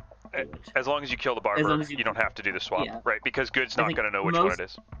you do it. As long as you kill the barber, long as you don't have to do the swap, yeah. right? Because Good's I not think going to know which one it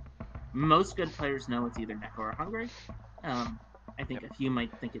is. Most good players know it's either Neko or Hungry. I think a few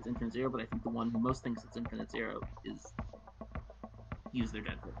might think it's Infinite Zero, but I think the one who most thinks it's Infinite Zero is use their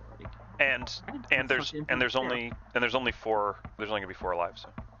dead flip already. And there's only four. There's only gonna be 4 alive, so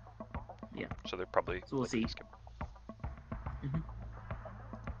yeah. So they're probably. So we'll see.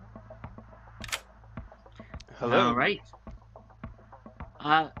 Hello. All right.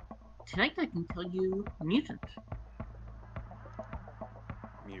 Tonight I can tell you mutant.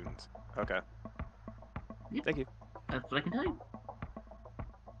 Mutants. Okay. Yep. Thank you. That's what I can tell you.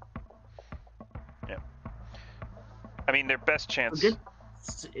 Yeah. I mean, their best chance.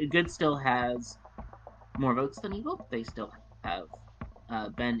 Good still has more votes than Evil. They still have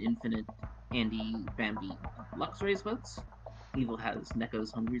Ben, Infinite, Andy, Bambi, Luxray's votes. Evil has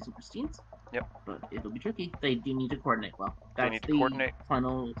Neko's, Hungry's, and Christine's. Yep. But it'll be tricky. They do need to coordinate well. They need to coordinate.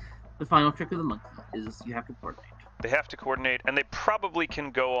 The final trick of the monkey is you have to coordinate. They have to coordinate, and they probably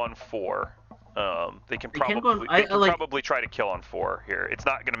can go on 4. They can probably probably try to kill on 4 here. It's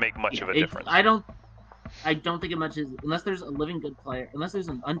not going to make much of a difference. I don't think it much is unless there's a living good player, unless there's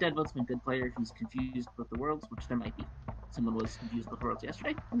an undead voteman good player who's confused with the worlds, which there might be. Someone was confused with the worlds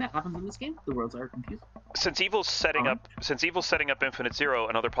yesterday, and that happens in this game. The worlds are confused. Since Evil's setting up Infinite Zero,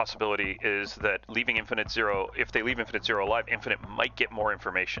 another possibility is that leaving Infinite Zero, if they leave Infinite Zero alive, Infinite might get more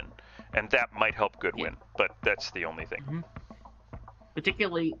information, and that might help Good win. But that's the only thing. Mm-hmm.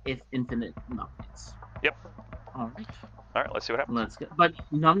 Particularly if Infinite nominates. Yep. All right. All right. Let's see what happens. Let's go. But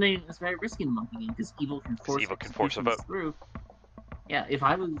nominating is very risky in the monkey game because Evil can force a vote through. Yeah. If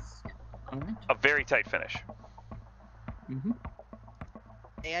I was. All right. A very tight finish. Mm-hmm.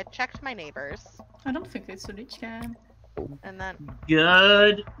 Okay, I checked my neighbors. I don't think it's a lich cam. And then.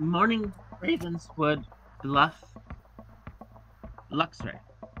 Good morning, Ravenswood. Bluff. Luxray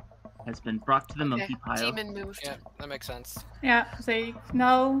has been brought to the monkey pile. Demon moved. Yeah, that makes sense. Yeah, they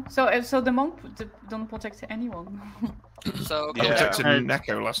no. So the monk don't protect anyone. So protected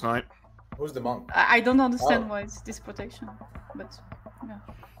Neko last night. Who's the monk? I don't understand why it's this protection, but yeah.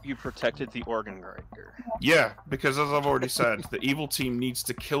 You protected the organ grinder. Yeah, because as I've already said, the evil team needs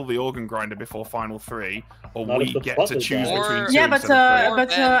to kill the organ grinder before final 3, or Not we if the get butler to choose dies. between 2. Yeah, but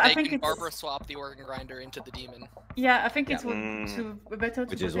I think they can it's barber swap the organ grinder into the demon. yeah, I think it's better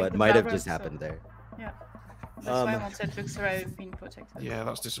to Which is protect what the might have barber, just so- happened there. Yeah, that's why I wanted Luxray being protected. Yeah,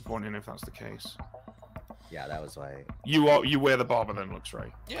 that's disappointing if that's the case. Yeah, that was why. You wear the barber then,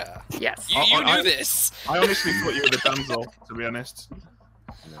 Luxray. Yeah. Yes. You knew this. I honestly thought you were the damsel, to be honest.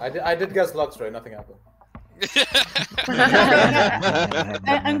 I did guess Luxray, nothing happened.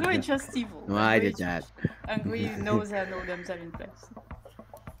 Angry is just evil. No, I did that. Angry knows how know themselves in place.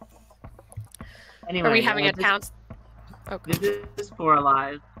 Anyway, Are we having a this- town? This is 4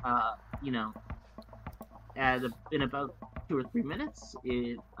 alive. In about 2 or 3 minutes,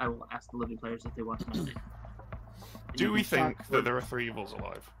 I will ask the living players if they want to nominate. Do we think that there are 3 evils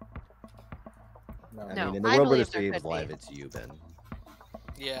alive? No. I mean, in the world where there's 3 evils alive, it's you, Ben.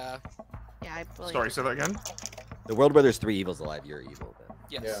 Yeah. Yeah, I believe. Sorry, say that again? The world where there's 3 evils alive, you're evil, Ben.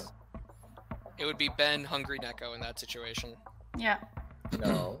 Yes. Yeah. It would be Ben, Hungry Neko in that situation. Yeah.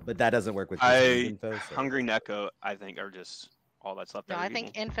 No. But that doesn't work with Christine's info, so. Hungry Neko, I think, are just all that's left. No, are I evil.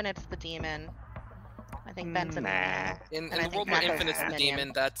 think Infinite's the demon. I think Ben's a Nah. minion. In And I the think world where Neko's Infinite's a the minion.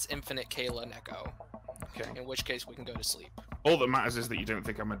 demon, that's Infinite Kayla Neko. Okay. In which case we can go to sleep. All that matters is that you don't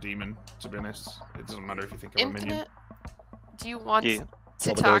think I'm a demon, to be honest. It doesn't matter if you think I'm a minion. Infinite. Do you want Yeah. to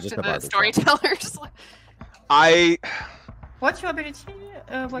Well, but talk just to a the barber storytellers? What's your ability?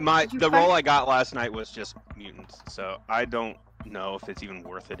 The role I got last night was just mutants, so I don't know if it's even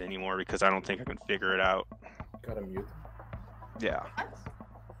worth it anymore because I don't think I can figure it out. Got a mute. Yeah.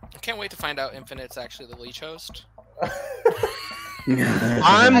 I can't wait to find out Infinite's actually the leech host.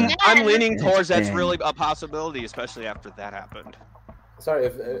 I'm leaning towards that's really a possibility, especially after that happened. Sorry,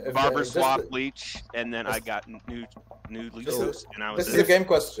 if Barber if swap leech, and then I got new leech host, and I was. This is a game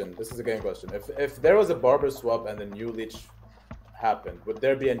question. This is a game question. If there was a barber swap and a new leech happened, would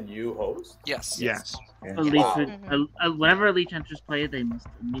there be a new host? Yes. Yes. A leech whenever a leech enters play, they must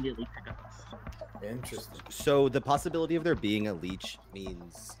immediately pick up. Interesting. So the possibility of there being a leech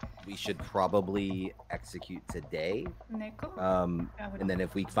means we should probably execute today. Neko? And then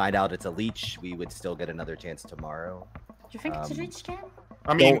if we find out it's a leech, we would still get another chance tomorrow. Do you think it's a lich cam?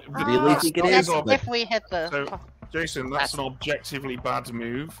 I mean, don't really think it is. but- If we hit the. So, Jason, that's an objectively bad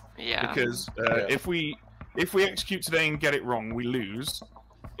move. Yeah. Because if we execute today and get it wrong, we lose.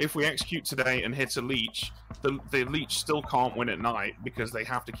 if we execute today and hit a leech, the leech still can't win at night because they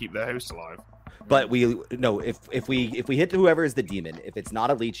have to keep their host alive. But if we hit whoever is the demon, if it's not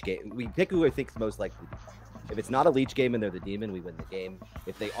a leech game, we pick who I think is most likely. If it's not a leech game and they're the demon, we win the game.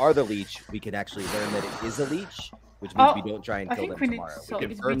 If they are the leach, we can actually learn that it is a leach, which means we don't try and kill them tomorrow. We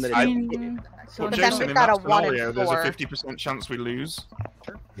confirm that it's Well, Jason, in that scenario, there's a 50% chance we lose.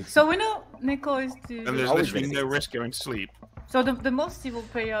 So we know Neko is the. And there's literally no risk going to sleep. So the most evil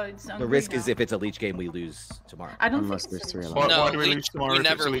player is. The risk is if it's a leech game, we lose tomorrow. I don't Unless think there's 3 Why, alive. why do we lose tomorrow? We if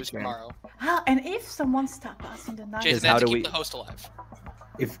never it's a lose leech game? tomorrow. and if someone stabs us in the night. Jason, how have to do keep we- the host alive.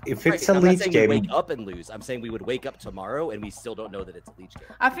 If it's Right, a I'm not leech saying game, we wake up and lose. I'm saying we would wake up tomorrow and we still don't know that it's a leech game.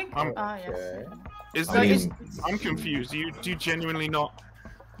 I think. Okay. Is I there, mean- I'm confused. Do you genuinely not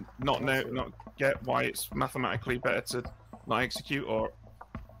get why it's mathematically better to not execute, or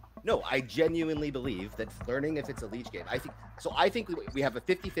No, I genuinely believe that learning if it's a leech game. I think we have a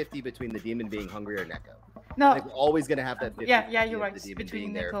 50-50 between the demon being hungry or Neko. No. I think we're always going to have that 50-50 Yeah, you're of right. the demon Between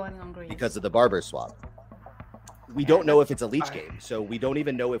being there Neko and Hungry. because of the barber swap. We don't know if it's a leech game, so we don't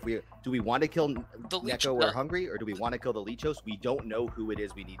even know if do we want to kill leech Neko or does- Hungry, or do we want to kill the leech host? We don't know who it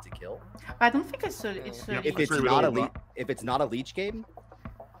is we need to kill. I don't think it's a. If it's not a leech game,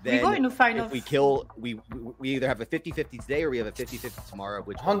 We then go into final. if we kill, we either have a 50-50 today or we have a 50-50 tomorrow.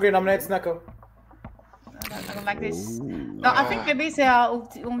 Which Hungry nominates Neko. I don't like this. No, I think maybe there are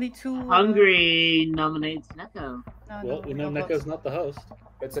only 2. Hungry nominates Neko. Well, we know Neko's not the host.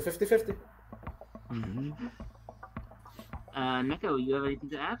 It's a 50-50. Neko, you have anything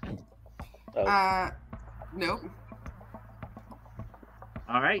to add? Nope.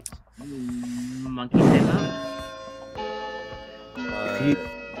 All right. Monkey Demo. if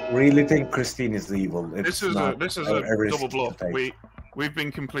you really think Christine is the evil, this it's is not a risk double bluff. to take. We've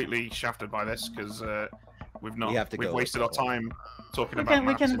been completely shafted by this because we've have to we've go wasted our with that one. time talking We about can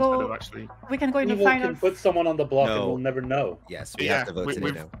maps instead go. of actually. We can go into Evil final. can put someone on the block and No. we'll never know. Yes, we Yeah, have to vote today.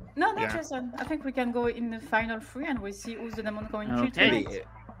 we've- Now. No, not Yeah. Jason. I think we can go in the final 3 and we'll see who's the demon going to Okay. tonight.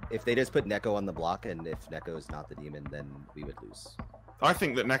 If they just put Neko on the block, and if Neko is not the demon, then we would lose. I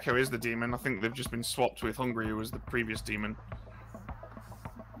think that Neko is the demon. I think they've just been swapped with Hungry, who was the previous demon.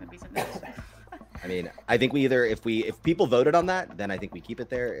 Maybe it's a mix. I mean, I think we either if people voted on that, then I think we keep it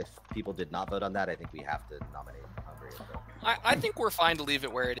there. If people did not vote on that, I think we have to nominate Hungry. I think we're fine to leave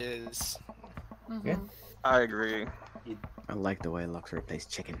it where it is. Yeah. I agree. I like the way Luxor plays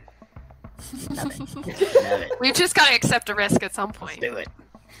chicken. Love it. We've just got to accept a risk at some point. Do it.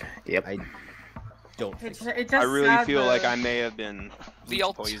 Yep. I don't think so. It I just really had feel like the- I may have been The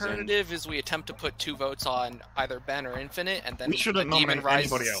poisoned. alternative is we attempt to put 2 votes on either Ben or Infinite, and then We shouldn't the demon nominate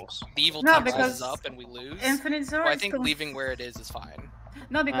rises, anybody else. the evil No, team because rises up and we lose. Infinite Zero So I is think leaving where it is fine.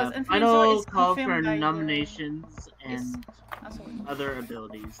 No, because Infinite Zero Final is call for confirmed by the- nominations and Yes. sorry. other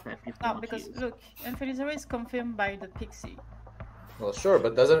abilities that people No, want because to use. look, Infinite Zero is confirmed by the Pixie. Well, sure,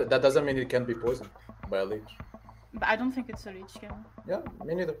 but that doesn't mean it can be poisoned by a leech. But I don't think it's a leech game. Yeah,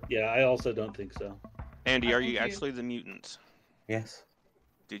 me neither. Yeah, I also don't think so. Andy, I are think you you- actually the mutant? Yes.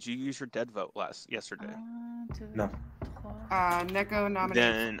 Did you use your dead vote yesterday? No. Neko nominates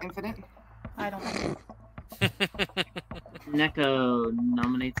Then- Infinite. I don't know. Neko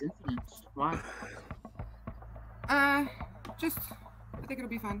nominates Infinite. Why? Just I think it'll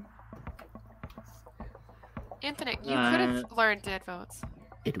be fun. Infinite, you could have learned dead votes.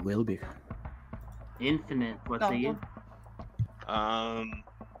 It will be. Infinite. What No, say you?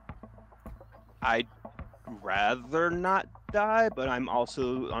 I'd rather not die, but I'm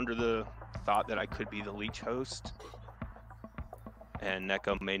also under the thought that I could be the leech host. And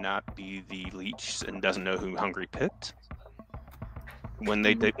Neko may not be the leech and doesn't know who Hungry picked when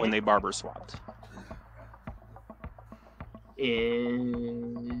they barber swapped.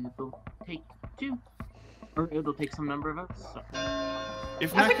 It'll take 2. Or it'll take some number of votes. So.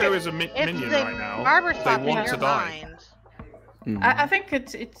 If I think Neko it's- is a it's minion the right now, barber they swap in want your to die. mind. I think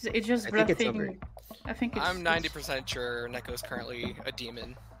it's just I think it's bluffing. Hungry. I think it's. I'm 90% sure Neko's currently a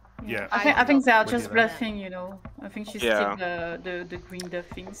demon. Yeah. I think they are Would just do that. bluffing, you know. I think she's Yeah. still the green duff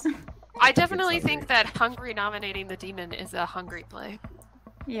things. I definitely think that Hungry nominating the demon is a Hungry play.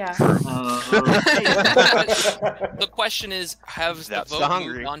 Yeah. The question is, has the That's the vote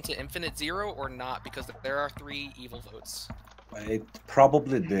Hungry. moved on to Infinite Zero or not? Because there are 3 evil votes. It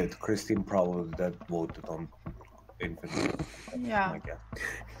probably did. Christine probably that voted on Infinite. That's Yeah. my guess.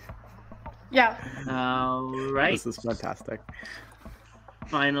 Yeah. Alright. This is fantastic.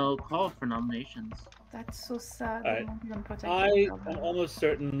 Final call for nominations. That's so sad. Alright. They won't even protect I the am almost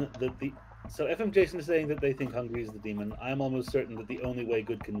certain that the so FM Jason is saying that they think Hungry is the demon. I'm almost certain that the only way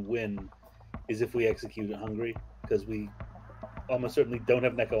good can win is if we execute Hungry, because we almost certainly don't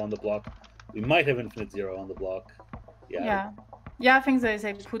have Neko on the block. We might have Infinite Zero on the block. Yeah. Yeah, I think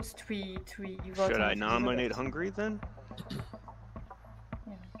they put three votes. Should I on nominate Hungry then?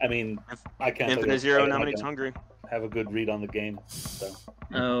 I mean, I can't. Infinite Zero nominates Hungry. Have a good read on the game. So.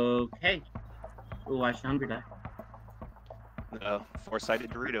 Okay. Why should Hungry die? Four-sided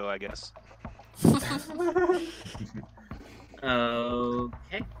Dorito, I guess.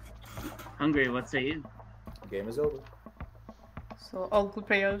 Okay. Hungry, what say you? Game is over. So all good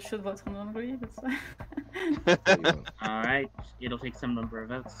players should vote on Hungry. Alright, it'll take some number of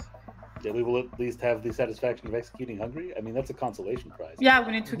votes. Yeah, we will at least have the satisfaction of executing Hungry. I mean, that's a consolation prize. Yeah,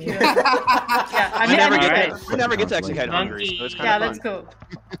 we need to kill it. Yeah, we never get to execute Hungry, so it's kind of fun. Let's go.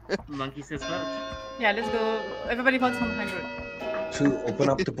 Monkey says vote. Yeah, let's go. Everybody votes on Hungry. To open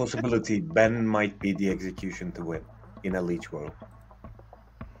up the possibility, Ben might be the execution to win in a Leech world.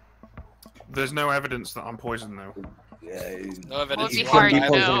 There's no evidence that I'm poisoned, though. No evidence. It would be hard to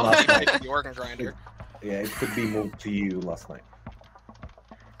know. Last night. The organ grinder. Yeah, it could be moved to you last night.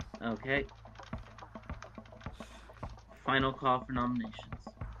 Okay. Final call for nominations.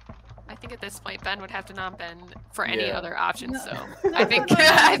 I think at this point Ben would have to nom Ben for any Yeah. other options. So I think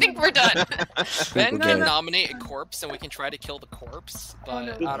we're done. Ben can nominate a corpse, and we can try to kill the corpse, but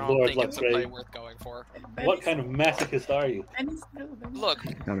I don't Lord, think it's a play Ray. worth going for. What kind of masochist are you? Look,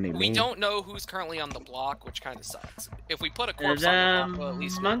 Nominate we me. don't know who's currently on the block, which kind of sucks. If we put a corpse on the block, well, at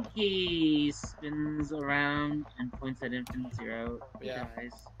least we know. Monkey spins around and points at Infinite Zero. He Yeah.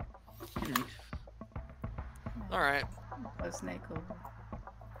 dies. All right. Was Neko.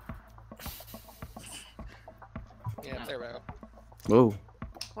 Yeah, there we go. Whoa.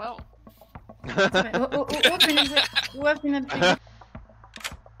 Well. Who has been at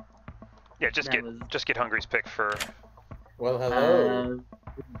Yeah, just get Hungry's pick for. Well, hello.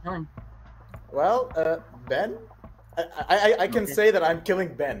 Well, Ben, I can say that I'm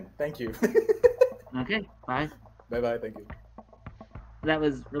killing Ben. Thank you. Okay, bye. Bye. Thank you. That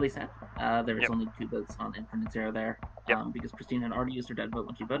was really sad. There was only 2 votes on Infinite Zero there, because Christine had already used her dead vote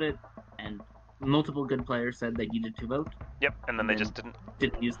when she voted, and multiple good players said they needed to vote. Yep, and then they just didn't.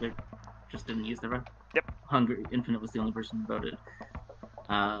 Didn't use their vote. Yep. Hungry Infinite was the only person who voted.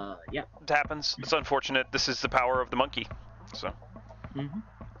 Yeah. It happens. It's unfortunate. This is the power of the monkey. So. All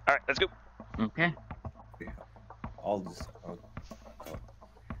right, let's go. Okay. All this.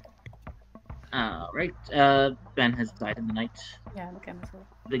 Right. Ben has died in the night. Yeah, the game is over.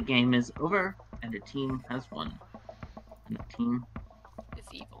 The game is over, and the team has won. And the team is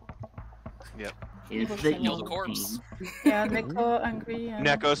evil. Yep. Is Evil the team. evil corpse. team. Yeah, Neko angry. And...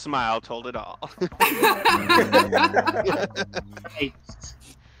 Neko smile told it all. Right.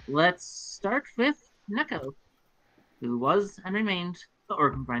 Let's start with Neko, who was and remained the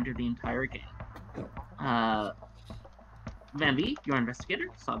organ grinder the entire game. Bambi, your investigator,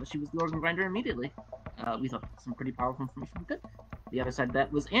 saw that she was the organ grinder immediately. We thought some pretty powerful information was good. The other side of that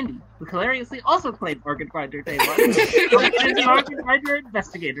was Andy, who hilariously also played organ grinder day 1. And the organ grinder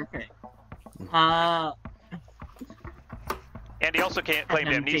investigator thing. Andy also claimed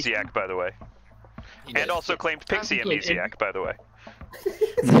amnesiac, by the way. And also claimed pixie amnesiac, by the way.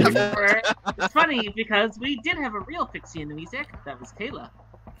 It's funny because we did have a real pixie amnesiac. That was Kayla.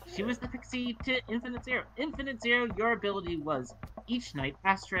 She was the pixie to Infinite Zero. Infinite Zero, your ability was each night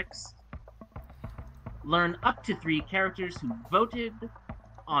asterisks. Learn up to 3 characters who voted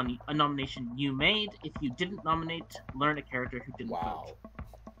on a nomination you made. If you didn't nominate, learn a character who didn't vote.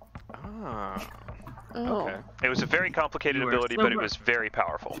 Ah. Okay. It was a very complicated ability, but it was very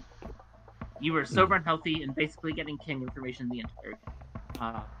powerful. You were sober and healthy and basically getting king information the entire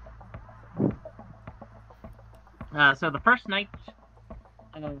game. So the first night,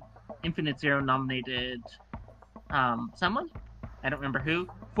 Infinite Zero nominated someone. I don't remember who.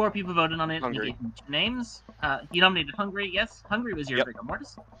 4 people voted on it. Hungry. We gave him 2 names. He nominated Hungry. Yes, Hungry was your rigor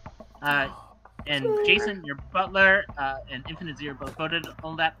mortis. And Jason, your butler, and Infinite Zero both voted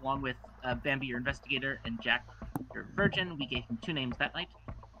on that, along with Bambi, your investigator, and Jack, your virgin. We gave him 2 names that night.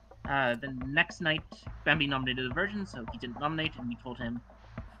 The next night, Bambi nominated the virgin, so he didn't nominate, and we told him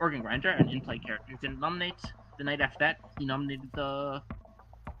organ grinder, an in-play character, didn't nominate. The night after that, he nominated the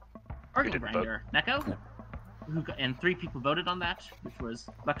organ grinder, Neko, and 3 people voted on that, which was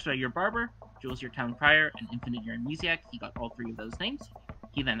Luxray, your barber, Jules, your town crier, and Infinite, your amnesiac. He got all 3 of those names.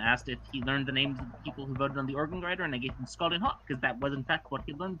 He then asked if he learned the names of the people who voted on the organ grinder, and I gave him Scalding Hot, because that was in fact what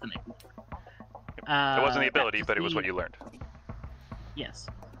he learned the night before. It wasn't the ability, but it was what you learned. Yes.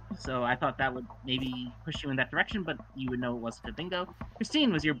 So I thought that would maybe push you in that direction, but you would know it wasn't a bingo.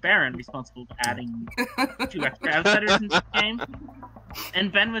 Christine was your Baron, responsible for adding 2 extra outsiders into the game.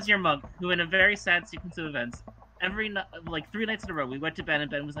 And Ben was your monk, who in a very sad sequence of events like 3 nights in a row, we went to Ben, and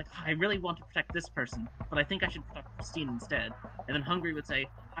Ben was like, I really want to protect this person, but I think I should protect Christine instead. And then Hungry would say,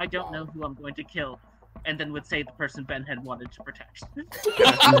 I don't know who I'm going to kill, and then would say the person Ben had wanted to protect.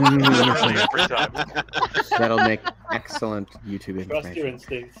 That'll make excellent YouTube Trust your information.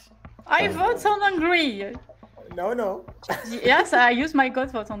 instincts. I vote on Hungry. No. Yes, I use my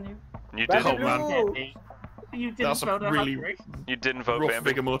gut vote on you. You Oh, didn't. man. You didn't That's a vote on really Hungry. You didn't vote rough Bambi.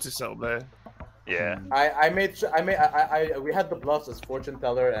 vigor mortis out there. Yeah. We had the bluffs as fortune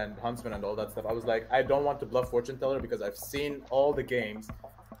teller and huntsman and all that stuff. I was like, I don't want to bluff fortune teller because I've seen all the games.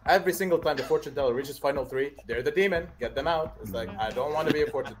 Every single time the fortune teller reaches final 3, they're the demon. Get them out. It's like, I don't want to be a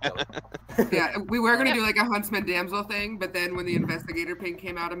fortune teller. Yeah, we were gonna do like a huntsman damsel thing, but then when the investigator ping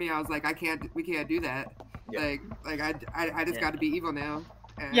came out of me, I was like, we can't do that. Yeah. I just got to be evil now.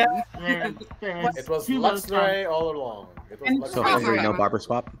 And... Yeah. It was Luxray all along. It was So Luxray. Hungry, no barber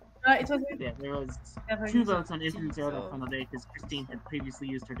swap. It was Yeah, there was Never 2 used votes it. on Infinite Zero that final day because Christine had previously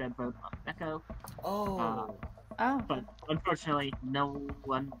used her dead vote on Echo. Oh. But unfortunately, no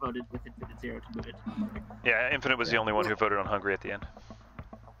one voted with Infinite Zero to move it. Yeah, Infinite was the only one who voted on Hungry at the end.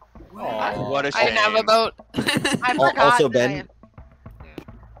 What a I didn't have a shame. vote. I forgot Also, that I Ben,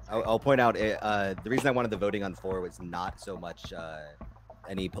 I'll point out the reason I wanted the voting on 4 was not so much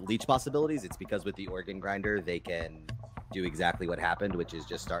any leech possibilities. It's because with the organ grinder, they can do exactly what happened, which is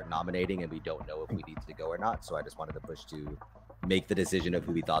just start nominating, and we don't know if we need to go or not. So I just wanted to push to make the decision of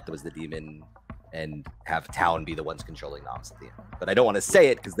who we thought that was the demon and have town be the ones controlling noms at the end. But I don't want to say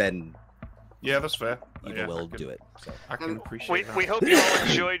it because then Yeah, that's fair. evil Yeah, will do it. So. I can appreciate that. We hope you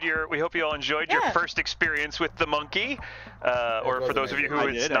all enjoyed your first experience with the monkey, or for those of you who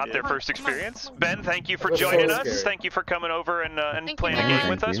it's not their first experience. Ben, thank you for That was so joining us. scary. Thank you for coming over and Thank playing you, a Ben. game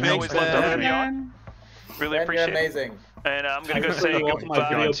with us. We Thanks, always love to have Ben. you on. Really Ben, appreciate you're it. amazing. And I'm gonna I go will say put you all to my goodbye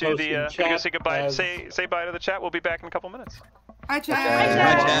video to post the. in Gonna go chat say goodbye. as- Say bye to the chat. We'll be back in a couple minutes. Hi, chat.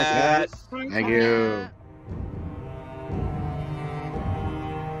 Hi, chat. Thank you.